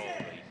of control.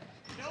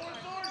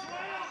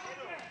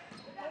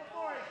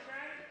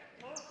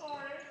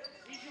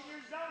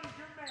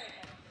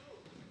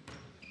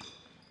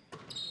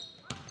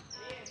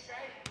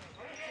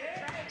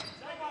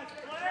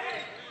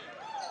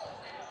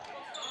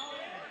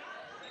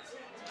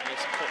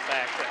 Nice put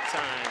back that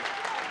time.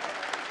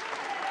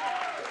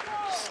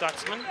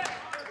 Stutzman.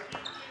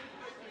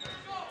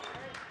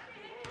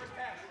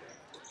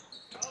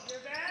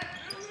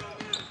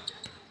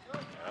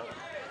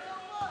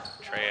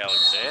 Trey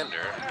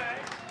Alexander.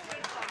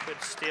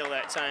 Good steal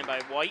that time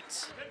by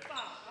White.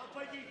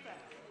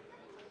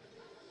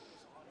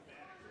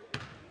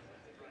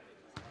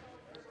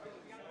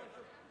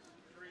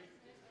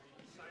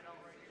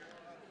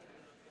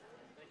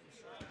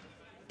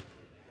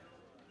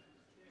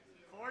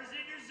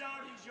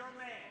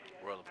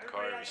 World of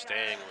Carter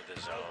staying with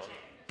his own.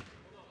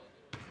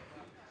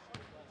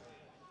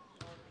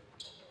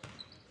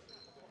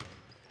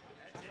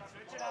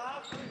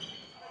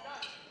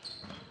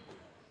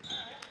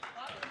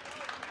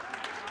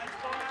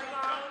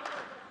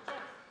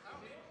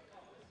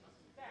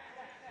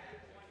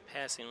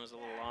 Passing was a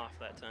little off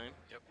that time.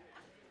 Yep.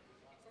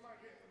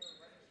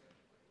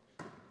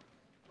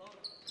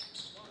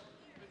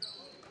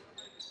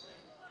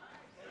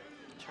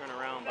 Turn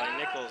around by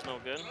Nichols, no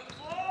good.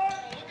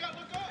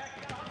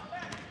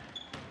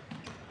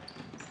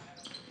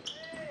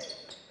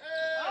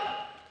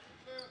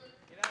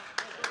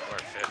 Number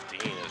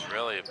 15 has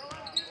really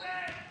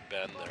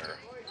been their,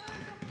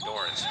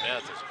 Doran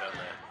Smith has been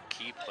the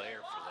key player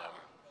for them.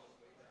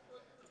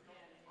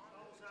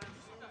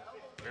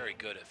 Very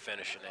good at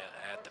finishing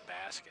at the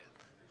basket.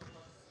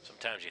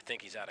 Sometimes you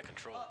think he's out of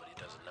control, but he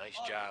does a nice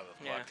job of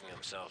collecting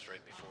himself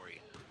right before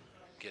he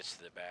gets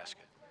to the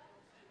basket.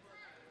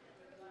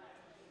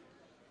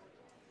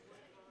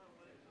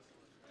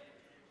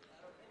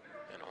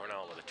 And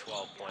Hornell with a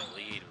 12-point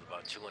lead with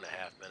about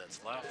 2.5 minutes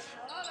left.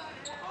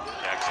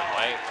 Jackson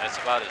White, that's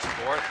about his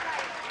fourth,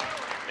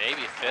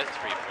 maybe fifth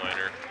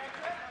three-pointer.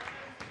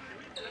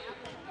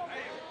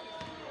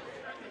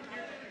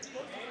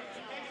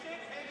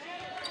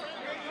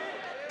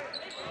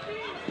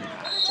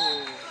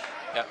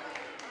 Yep.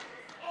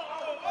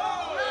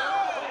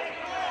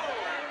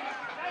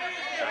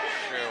 Not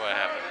sure what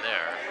happened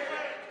there.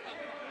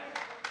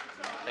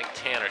 I think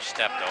Tanner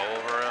stepped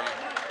over him.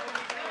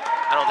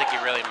 I don't think he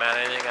really meant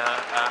anything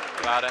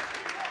about it.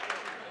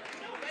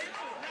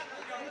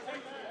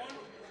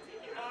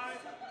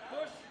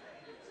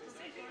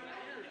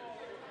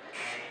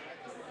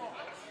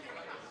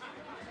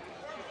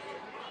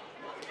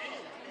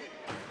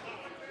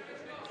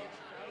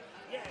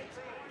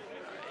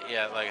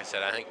 Yeah, like I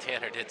said, I think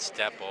Tanner did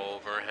step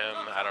over him.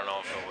 I don't know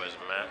if it was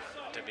meant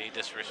to be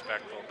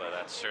disrespectful, but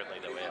that's certainly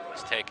the way it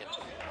was taken.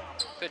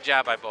 Good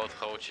job by both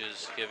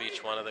coaches. Give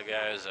each one of the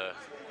guys a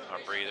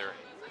breather.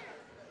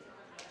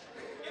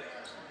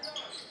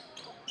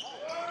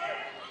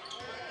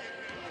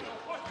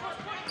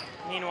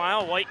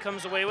 Meanwhile, White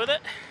comes away with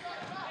it.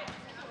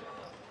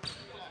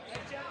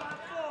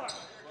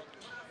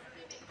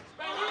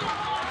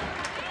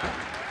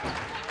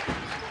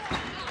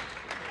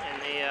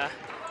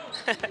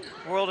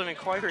 World of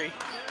Inquiry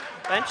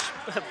bench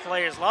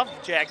players love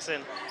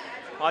Jackson,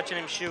 watching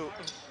him shoot.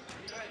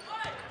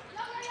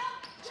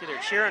 See,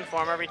 they're cheering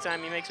for him every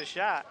time he makes a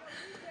shot.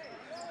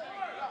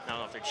 I don't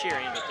know if they're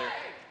cheering, but they're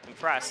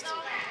impressed.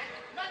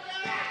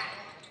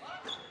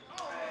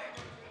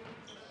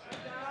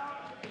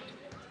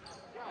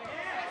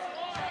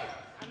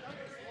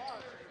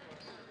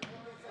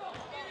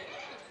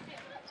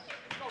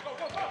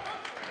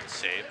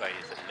 Saved by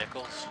Ethan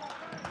Nichols.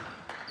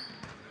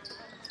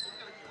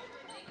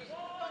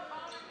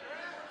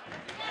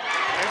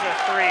 There's a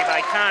three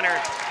by Connor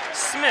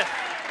Smith.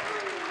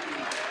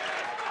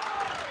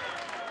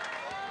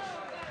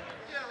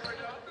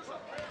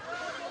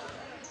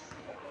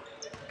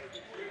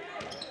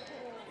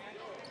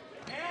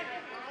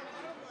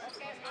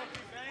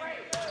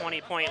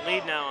 Point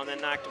lead now, and then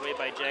knocked away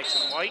by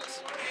Jackson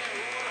White.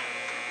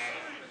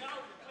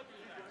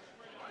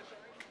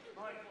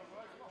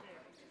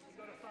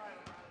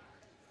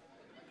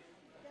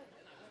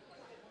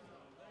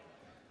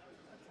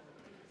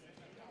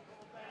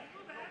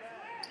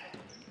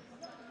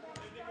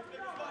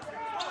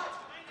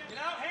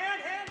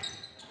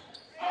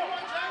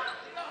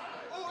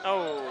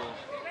 Oh.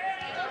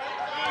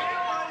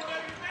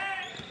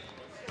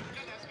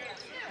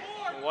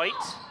 White.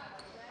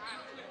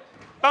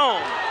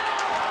 Boom.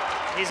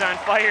 He's on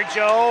fire,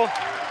 Joe.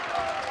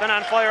 He's been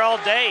on fire all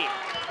day.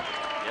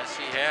 Yes,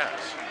 he has.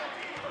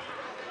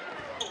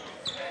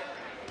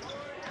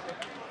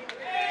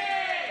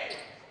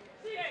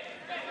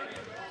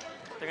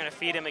 They're going to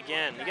feed him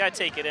again. You got to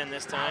take it in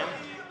this time.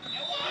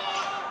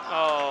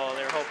 Oh,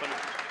 they're hoping.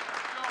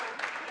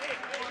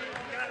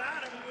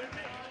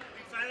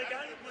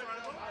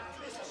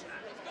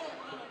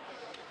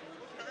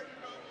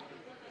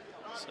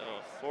 So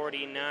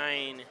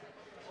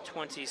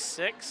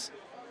 49-26.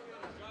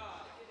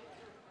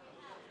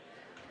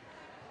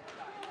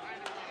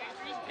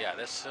 Yeah,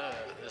 this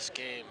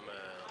game,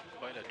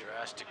 quite a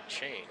drastic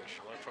change.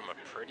 Went from a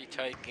pretty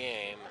tight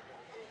game.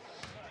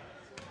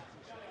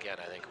 Again,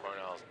 I think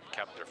Hornell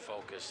kept their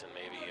focus, and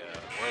maybe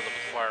World of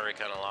Inquiry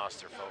kind of lost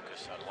their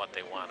focus on what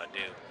they want to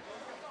do.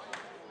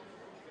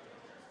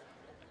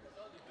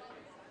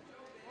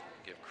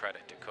 Give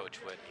credit to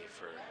Coach Whitney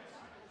for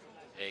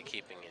A,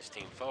 keeping his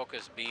team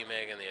focused, B,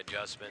 making the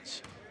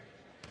adjustments.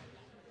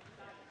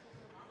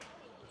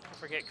 Don't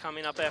forget,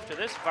 coming up after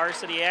this,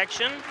 varsity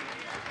action.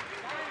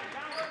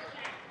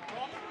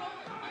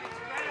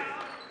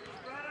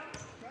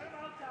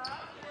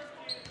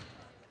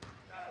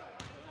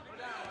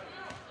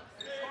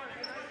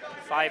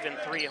 Five and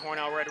 3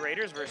 Hornell Red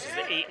Raiders versus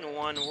the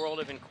 8-1 World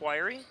of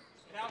Inquiry.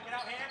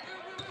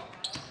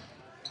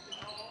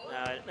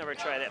 Never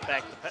try that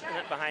back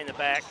behind the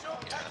back.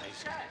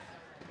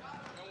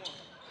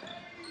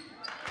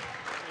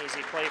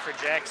 Easy play for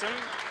Jackson.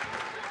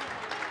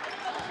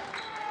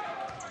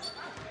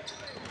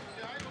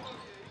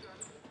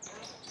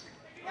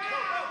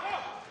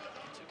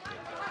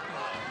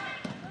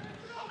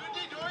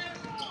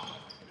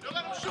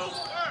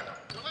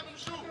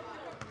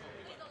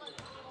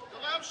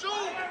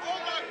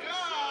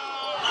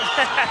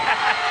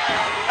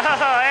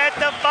 Oh, at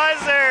the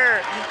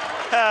buzzer.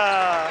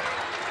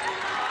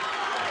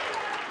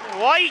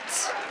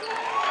 White.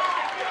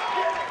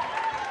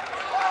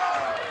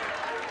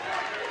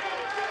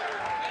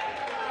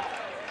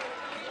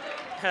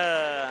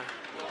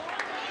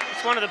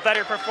 It's one of the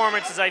better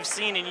performances I've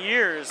seen in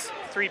years,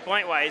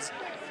 three-point wise,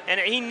 and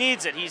he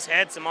needs it. He's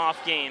had some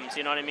off games,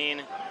 you know what I mean?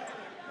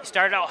 He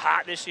started out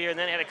hot this year, and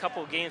then had a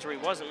couple of games where he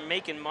wasn't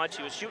making much.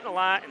 He was shooting a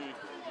lot, and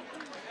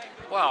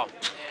well,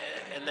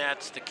 and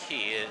that's the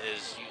key,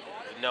 is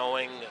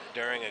knowing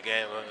during a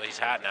game, well, he's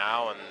hot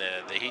now, and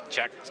the heat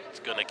check is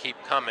going to keep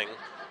coming.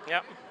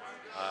 Yep.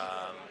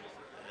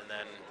 And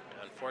then,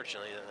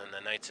 unfortunately, in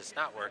the nights it's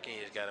not working,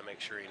 he's got to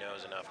make sure he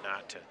knows enough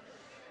not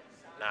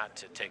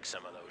to take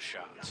some of those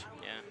shots.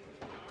 Yeah.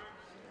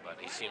 But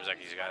he seems like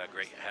he's got a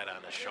great head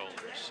on his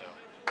shoulders. So.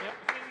 Yep.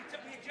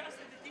 We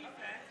adjusted the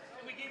defense,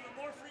 and we gave him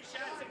more free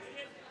shots than we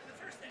did the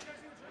first thing.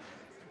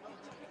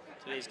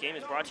 Today's game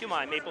is brought to you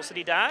by Maple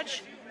City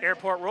Dodge,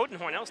 Airport Road in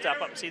Hornell.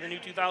 Stop up and see the new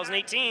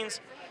 2018s.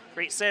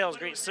 Great sales,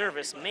 great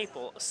service,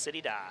 Maple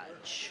City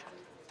Dodge.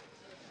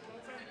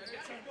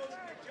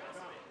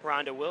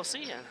 Rhonda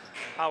Wilsey and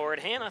Howard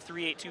Hanna,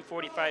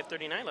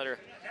 382-4539. Let her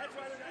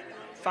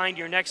find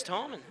your next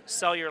home and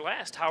sell your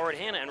last. Howard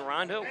Hanna and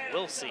Rhonda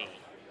Wilsey.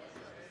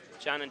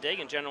 John and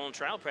Dagan, general and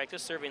trial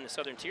practice, serving the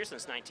Southern Tier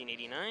since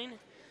 1989.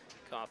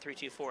 Call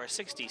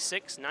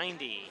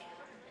 324-6690.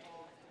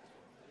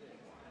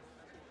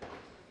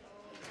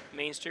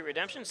 Main Street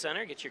Redemption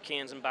Center, get your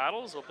cans and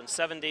bottles. Open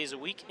 7 days a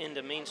week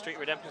into Main Street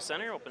Redemption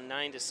Center. Open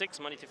 9 to 6,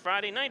 Monday through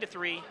Friday, 9 to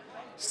 3,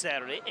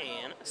 Saturday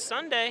and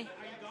Sunday.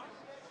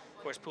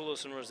 Of course,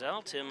 Poulos and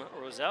Roselle, Tim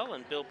Roselle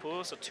and Bill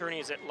Poulos,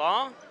 attorneys at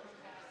law.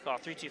 Call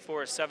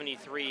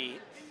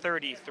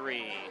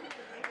 324-7333.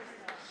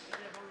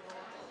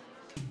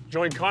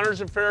 Join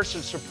Connors and Ferris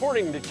in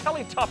supporting the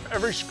Kelly Tough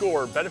Every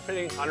Score,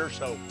 benefiting Hunter's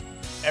Hope.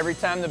 Every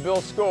time the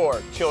Bills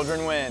score,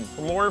 children win.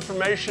 For more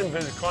information,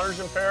 visit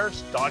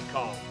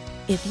connorsandferris.com.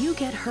 If you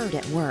get hurt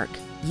at work,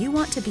 you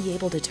want to be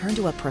able to turn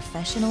to a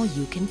professional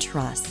you can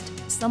trust,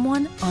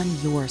 someone on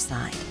your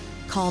side.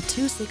 Call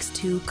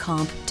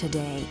 262-COMP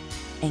today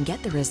and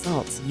get the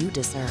results you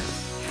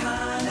deserve.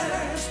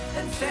 Connors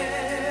and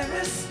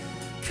Ferris,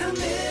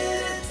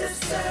 committed to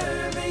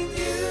serving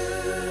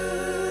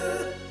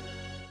you.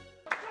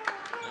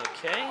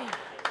 Okay,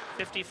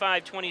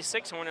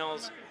 55-26,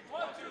 Hornell's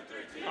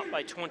up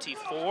by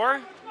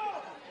 24.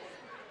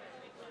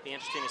 Be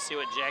interesting to see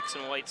what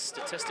Jackson White's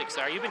statistics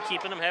are. You've been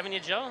keeping them, haven't you,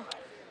 Joe?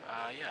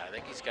 Yeah, I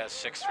think he's got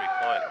 6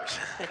 3-pointers.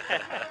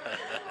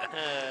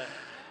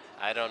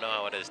 I don't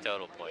know what his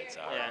total points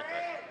are,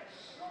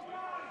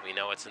 but we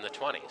know it's in the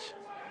 20s.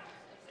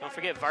 Don't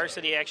forget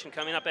varsity action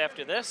coming up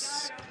after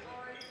this.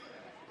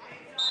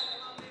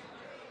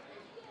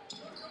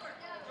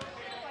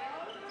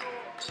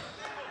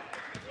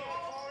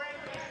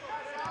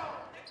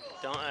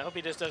 I hope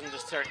he just doesn't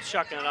just start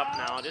chucking it up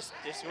now. Just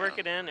work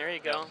it in. There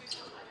you go.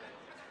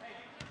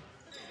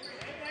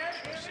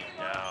 See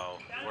now,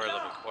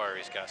 World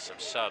Quarry's got some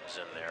subs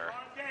in there.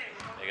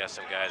 They got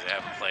some guys that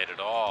haven't played at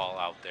all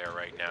out there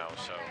right now,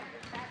 so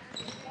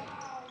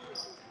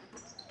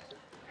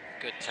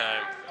good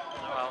time.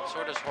 Well,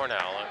 so does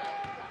Hornell.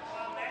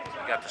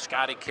 We got the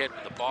Scotty kid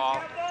with the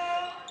ball,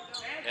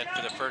 and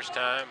for the first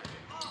time.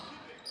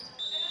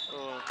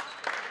 Oh.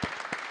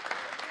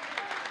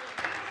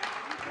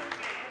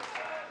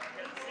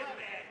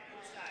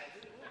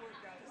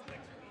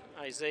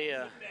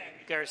 Isaiah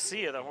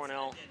Garcia, the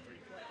Hornell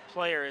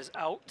player, is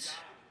out.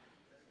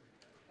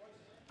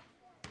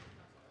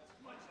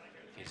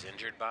 He's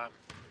injured, Bob?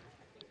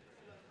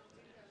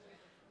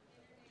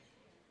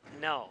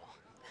 No.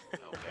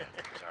 Okay,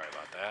 sorry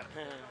about that.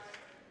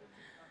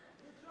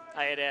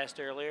 I had asked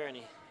earlier, and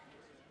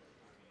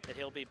that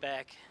he'll be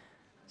back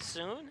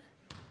soon.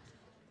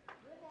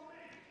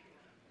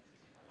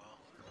 Well,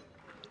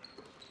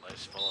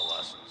 life's full of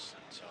lessons,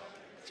 so.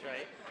 That's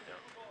right.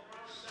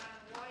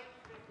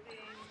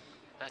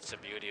 That's the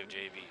beauty of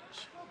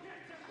JVs.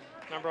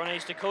 Remember when I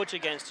used to coach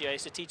against you? I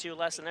used to teach you a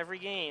lesson every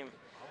game.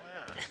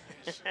 Oh,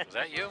 yeah. Was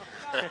that you?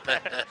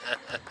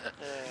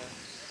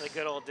 The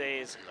good old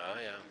days. Oh,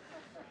 yeah.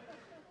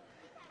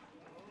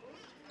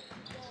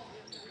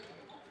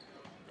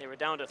 They were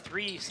down to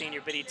 3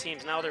 senior biddy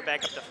teams. Now they're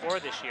back up to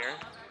 4 this year.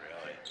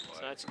 Really? Boy.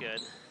 So that's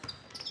good.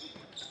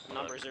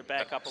 Numbers are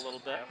back up a little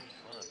bit.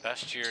 One of the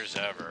best years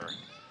ever.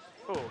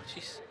 Oh,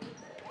 jeez.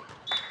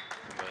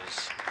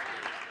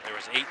 There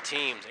was 8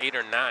 teams, 8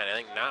 or 9, I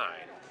think 9.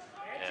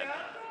 And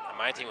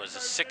my team was the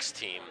 6th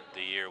team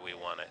the year we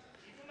won it.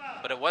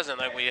 But it wasn't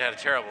like we had a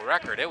terrible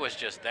record. It was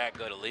just that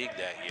good a league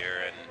that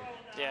year, and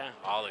yeah,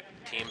 all the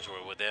teams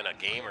were within a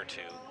game or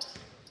 2.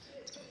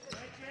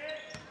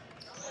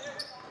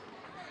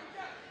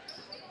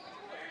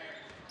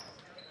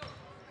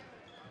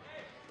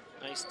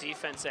 Nice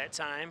defense that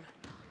time.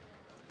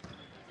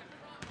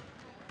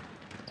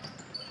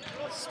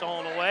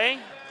 Stolen away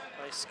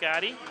by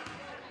Scotty.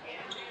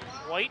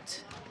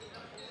 White.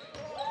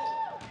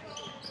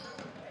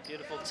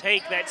 Beautiful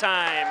take that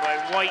time by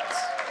White.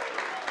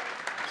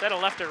 Is that a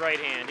left or right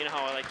hand? You know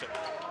how I like to.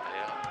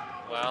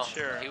 Yeah. Well,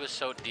 sure. He was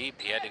so deep,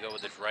 he had to go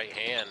with his right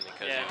hand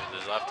because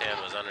his left hand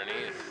was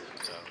underneath.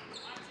 So.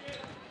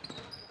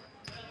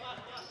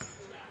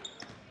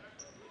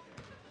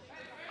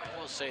 I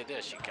will say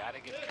this: you got to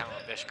give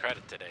Colin Bish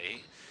credit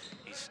today.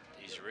 He's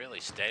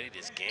really steadied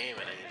his game,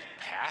 and his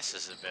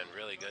passes have been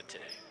really good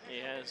today. He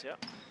has,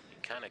 yep.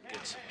 Kind of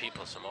gives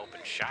people some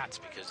open shots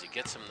because he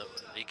gets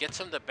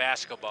them the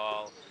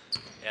basketball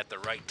at the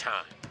right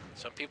time.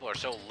 Some people are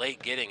so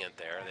late getting it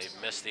there, they've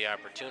missed the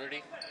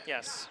opportunity.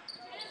 Yes.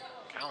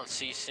 Colin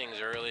sees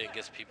things early and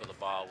gets people the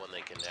ball when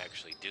they can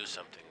actually do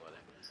something with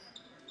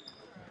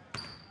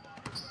it.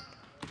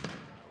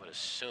 I would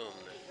assume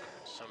that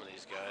some of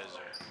these guys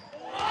are.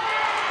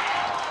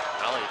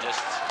 Ollie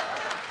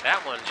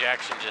that one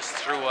Jackson just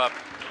threw up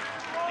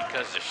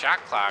because the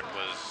shot clock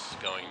was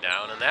going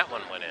down, and that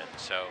one went in.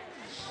 So.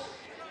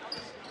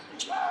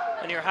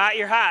 When you're hot,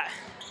 you're hot.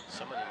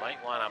 Someone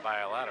might want to buy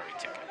a lottery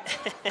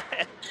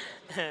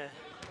ticket.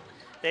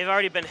 They've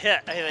already been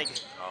hit, I think.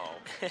 Oh.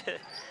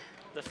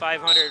 The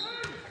 500.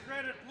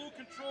 Granted, blue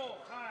control.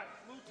 Time.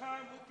 Blue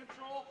time, blue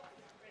control.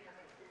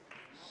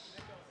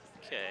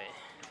 Okay.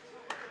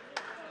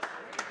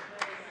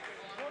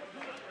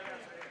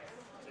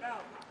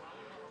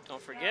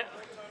 Don't forget,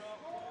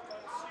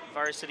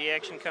 varsity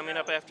action coming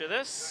up after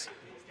this.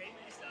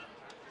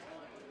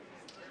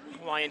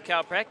 Hawaiian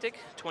Chiropractic,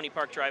 20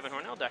 Park Drive in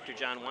Hornell. Dr.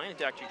 John Wine and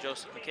Dr.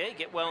 Joseph McKay.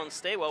 Get well and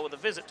stay well with a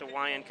visit to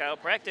Hawaiian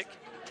Chiropractic.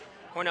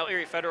 Hornell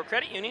Erie Federal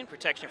Credit Union,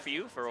 protection for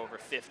you for over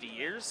 50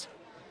 years.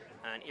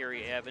 On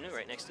Erie Avenue,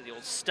 right next to the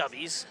old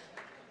Stubbies.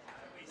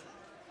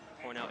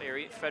 Hornell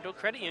Erie Federal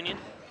Credit Union.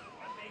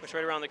 Which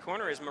right around the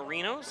corner is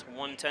Marino's,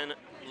 110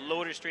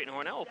 Loader Street in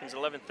Hornell. Opens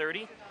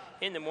 11:30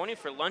 in the morning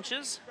for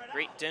lunches,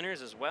 great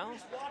dinners as well.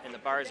 And the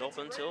bar is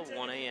open until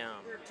 1 a.m.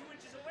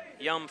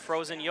 Yum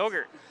frozen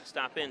yogurt.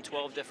 Stop in,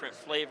 12 different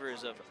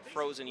flavors of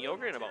frozen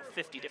yogurt and about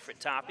 50 different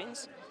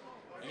toppings.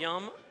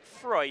 Yum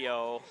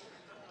Froyo.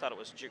 thought it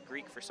was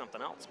Greek for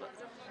something else, but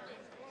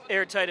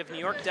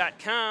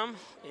airtightofnewyork.com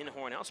in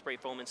Hornell. Spray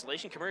foam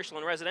insulation, commercial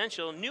and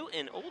residential, new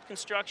and old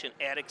construction,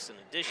 attics and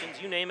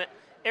additions, you name it,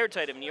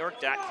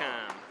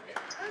 airtightofnewyork.com.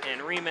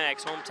 And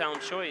Remax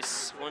Hometown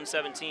Choice,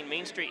 117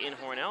 Main Street in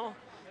Hornell.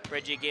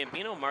 Reggie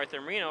Gambino,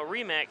 Martha Marino,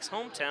 Remax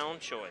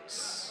Hometown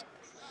Choice.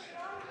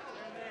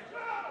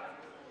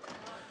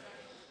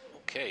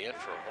 Okay, in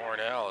for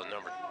Hornell,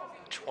 number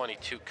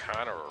 22,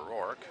 Connor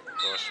O'Rourke. Of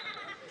course,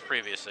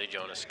 previously,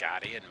 Jonas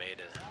Scotti had made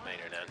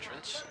an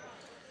entrance.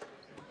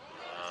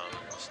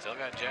 Still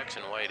got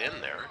Jackson White in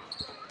there.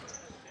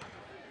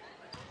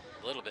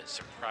 A little bit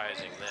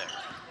surprising there.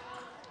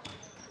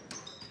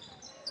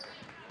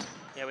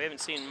 Yeah, we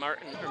haven't seen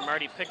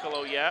Marty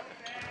Piccolo yet,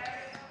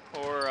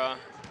 or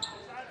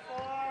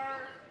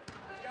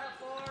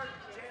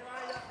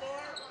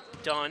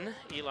Dunn,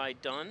 Eli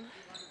Dunn.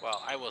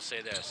 Well, I will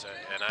say this,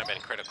 and I've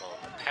been critical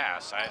in the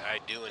past. I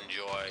do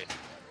enjoy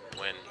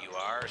when you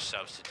are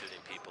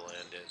substituting people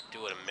in to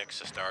do a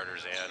mix of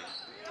starters and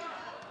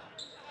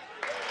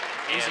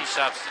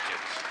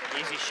substitutes.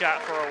 Easy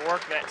shot for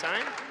O'Rourke that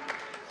time.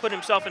 Put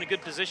himself in a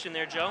good position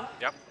there, Joe.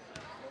 Yep.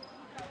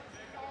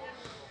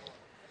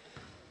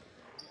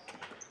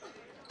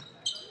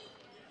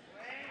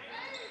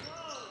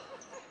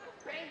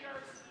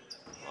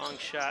 Long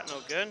shot,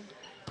 no good.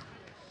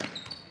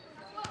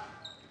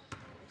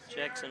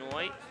 Jackson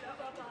White.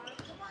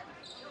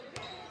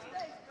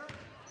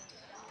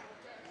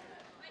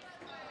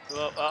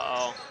 Whoa,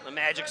 uh-oh, the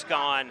magic's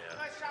gone.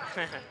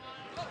 Yeah,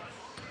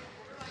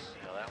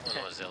 that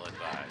one was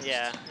ill-advised.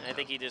 Yeah, I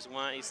think he just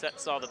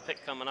saw the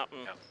pick coming up.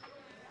 And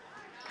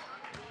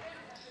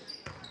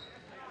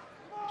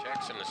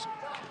Jackson is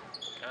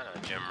kind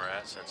of a gym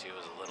rat since he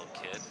was a little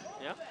kid.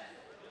 Yep.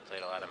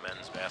 Played a lot of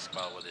men's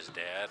basketball with his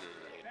dad, and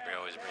he'd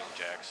always bring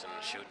Jackson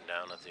shooting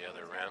down at the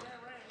other rim.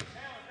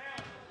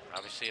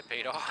 Obviously, it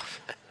paid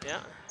off. Yeah.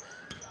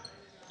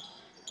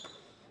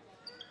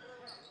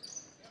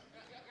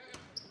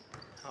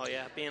 Oh,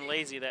 yeah, being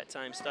lazy that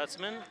time,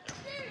 Stutzman.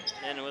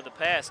 And with the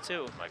pass,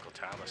 too. Michael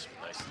Thomas.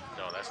 Nice.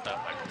 No, that's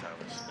not Michael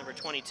Thomas. Number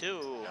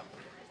 22. Yep.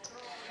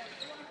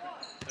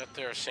 Up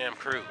there, Sam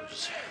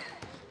Cruz.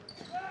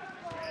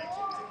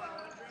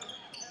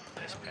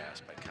 Nice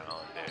pass by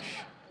Colin Bish.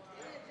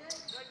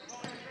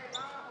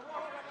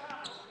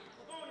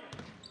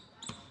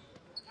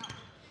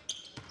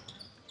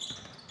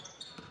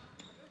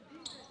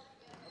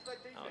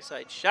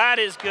 Outside shot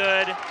is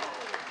good.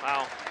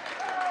 Wow.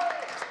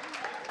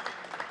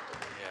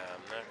 Yeah,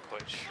 I'm not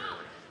quite sure.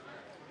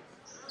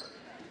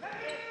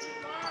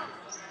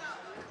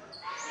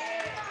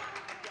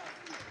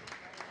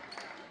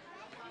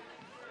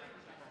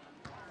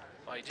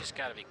 Well, you just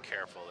got to be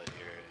careful that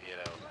you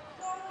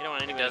don't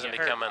want it anyone doesn't to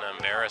get become hurt. an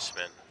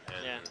embarrassment,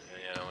 and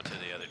to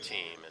the other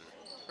team. And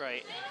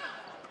right.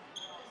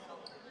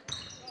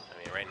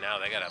 I mean, right now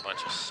they got a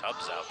bunch of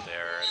subs out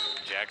there,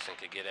 and Jackson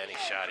could get any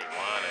shot he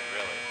wanted,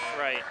 really.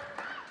 Right.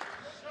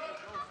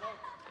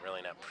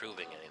 Really not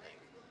proving anything.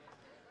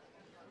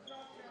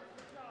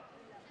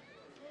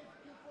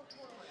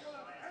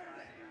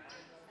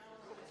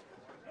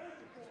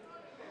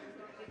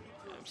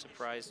 I'm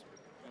surprised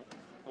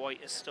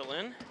White is still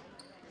in.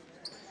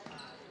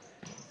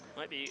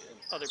 Might be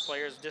other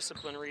players'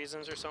 discipline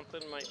reasons or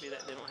something. Might be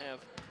that they don't have,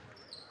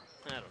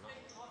 I don't know.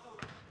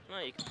 No,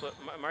 you can put,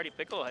 Marty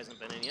Piccolo hasn't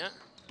been in yet.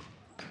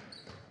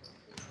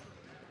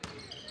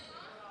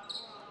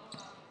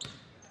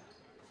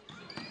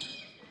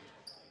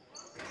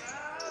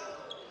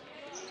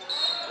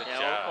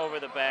 Over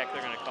the back,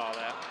 they're going to call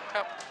that.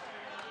 Yep.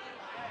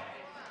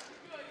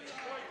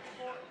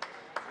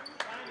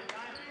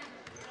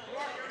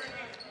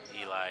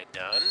 Eli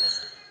Dunn.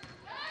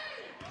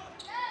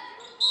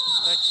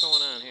 What's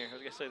going on here? I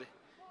was going to say,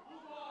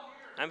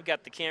 I've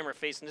got the camera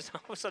facing this.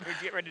 All of a sudden, we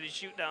get ready to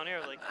shoot down here. I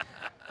was like,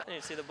 I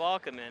didn't see the ball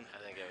come in.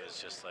 I think it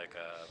was just like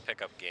a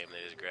pickup game.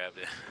 They just grabbed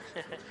it.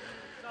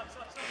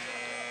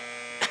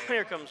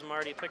 Here comes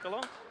Marty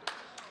Piccolo.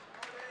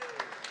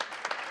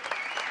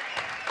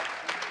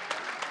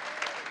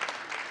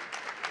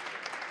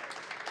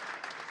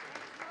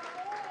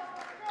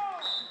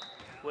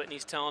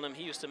 Whitney's telling him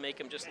he used to make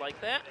him just like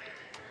that.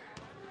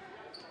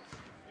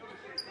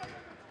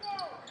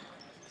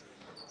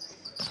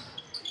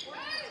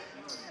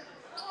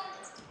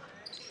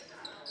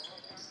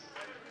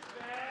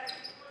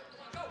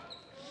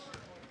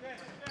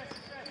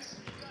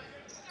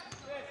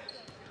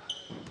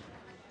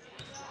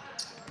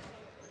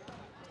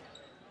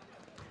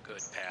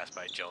 Good pass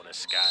by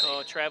Jonas Scotti.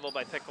 Oh, travel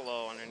by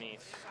Piccolo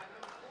underneath.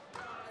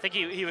 I think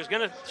he was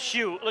going to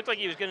shoot. Looked like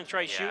he was going to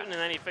try shooting, and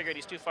then he figured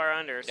he's too far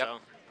under. Yep. So.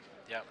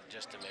 Yep,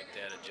 just to make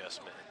that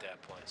adjustment at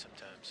that point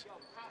sometimes.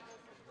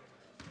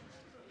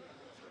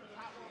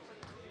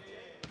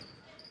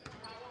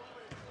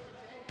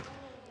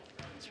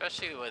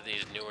 Especially with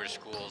these newer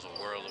schools, a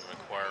world of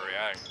inquiry.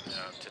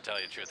 To tell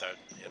you the truth,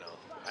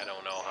 I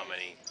don't know how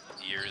many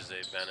years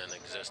they've been in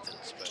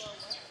existence, but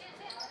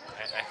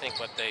I think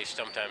what they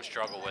sometimes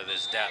struggle with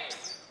is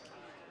depth.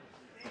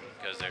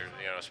 because they're,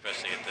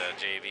 especially at the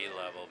JV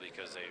level,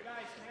 because they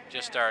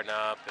just starting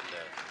up and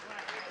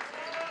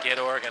get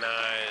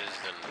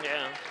organized, and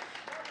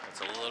it's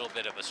a little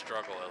bit of a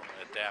struggle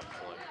at that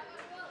point.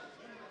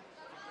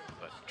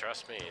 But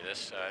trust me, I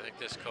think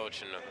this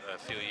coach in a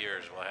few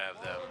years will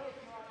have them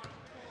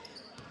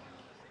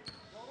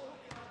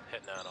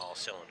hitting on all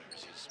cylinders.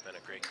 He's been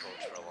a great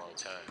coach for a long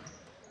time.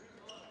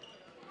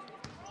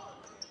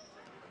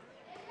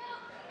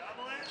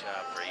 Good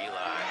job for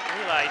Eli.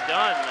 Eli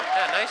done.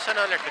 Yeah, nice and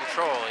under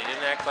control. He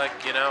didn't act like,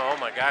 oh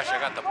my gosh, I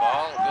got the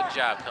ball. Good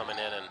job coming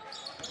in and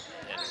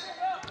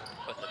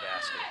putting the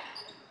basket.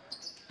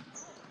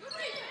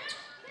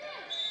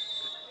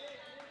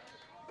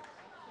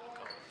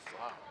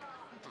 Foul.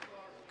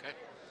 Okay.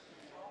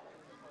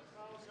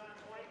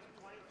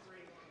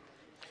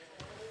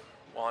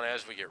 Well, and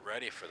as we get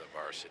ready for the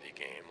varsity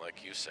game,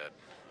 like you said,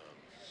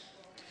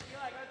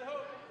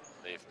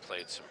 they've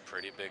played some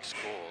pretty big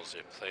schools.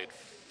 They've played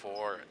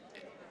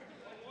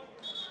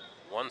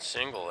one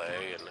single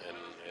A and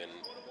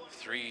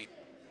 3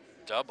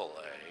 double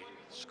A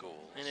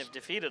schools. And have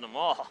defeated them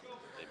all.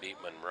 They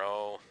beat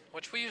Monroe,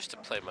 which we used to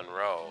play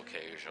Monroe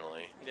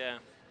occasionally. Yeah.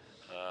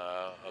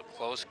 A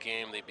close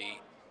game, they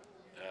beat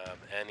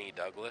N.E.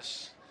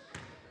 Douglas.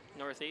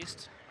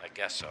 Northeast? I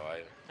guess so.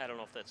 I don't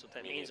know if that's what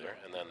that means. Either.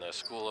 And then the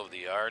School of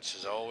the Arts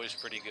is always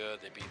pretty good.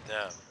 They beat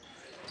them.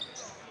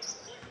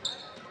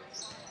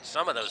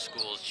 Some of those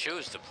schools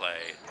choose to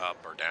play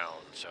up or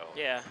down, so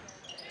yeah,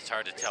 it's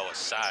hard to tell what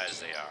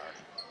size they are.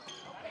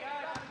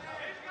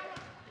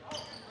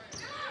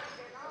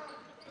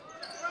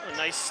 A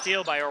nice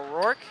steal by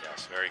O'Rourke.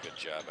 Yes, very good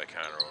job by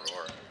Connor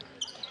O'Rourke.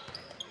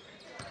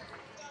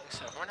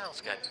 So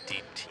Hornell's got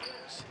deep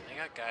teams. They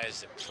got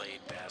guys that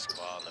played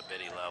basketball on the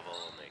biddy level,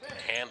 and they can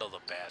handle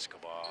the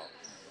basketball.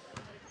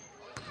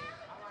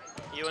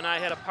 You and I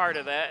had a part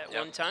of that at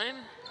one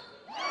time.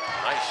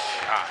 Nice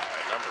shot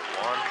by number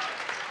 1,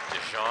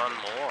 Deshaun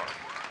Moore.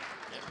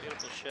 Yeah,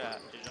 beautiful shot,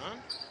 Deshaun.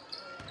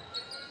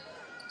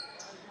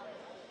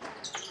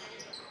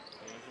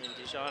 And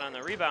Deshaun on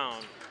the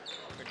rebound,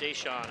 or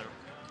Deshaun.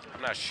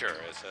 I'm not sure.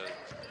 It's a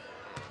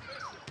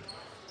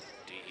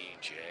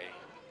D-E-J.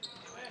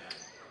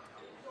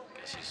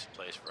 Guess he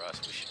plays for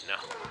us. We should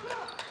know.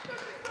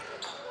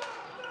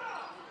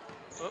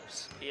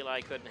 Whoops,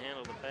 Eli couldn't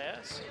handle the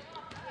pass.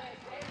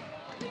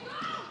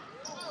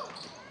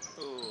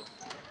 Ooh,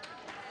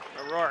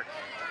 O'Rourke.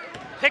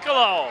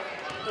 Piccolo,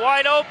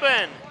 wide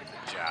open.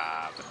 Good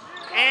job.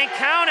 And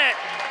count it.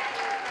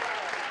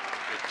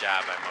 Good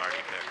job by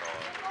Marty Piccolo.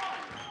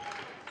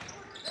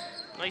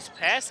 Nice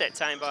pass that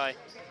time by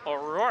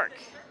O'Rourke.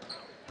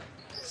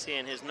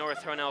 Seeing his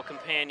North Hornell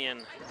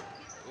companion.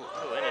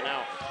 Ooh, in and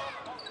out.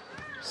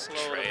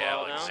 Slow Trey the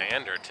ball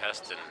Alexander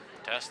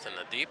testing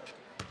the deep.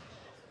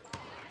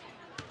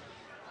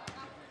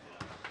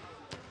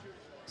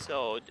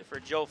 So for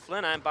Joe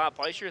Flynn, I'm Bob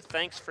Fleischer.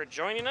 Thanks for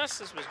joining us.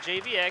 This was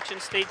JV action.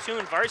 Stay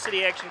tuned.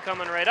 Varsity action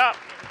coming right up.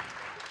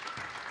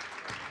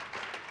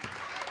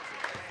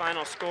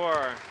 Final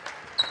score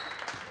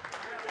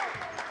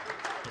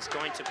is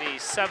going to be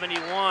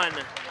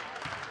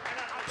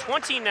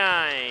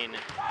 71-29.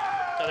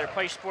 Another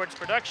Play Sports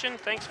production.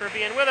 Thanks for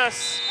being with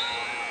us.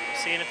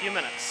 See you in a few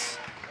minutes.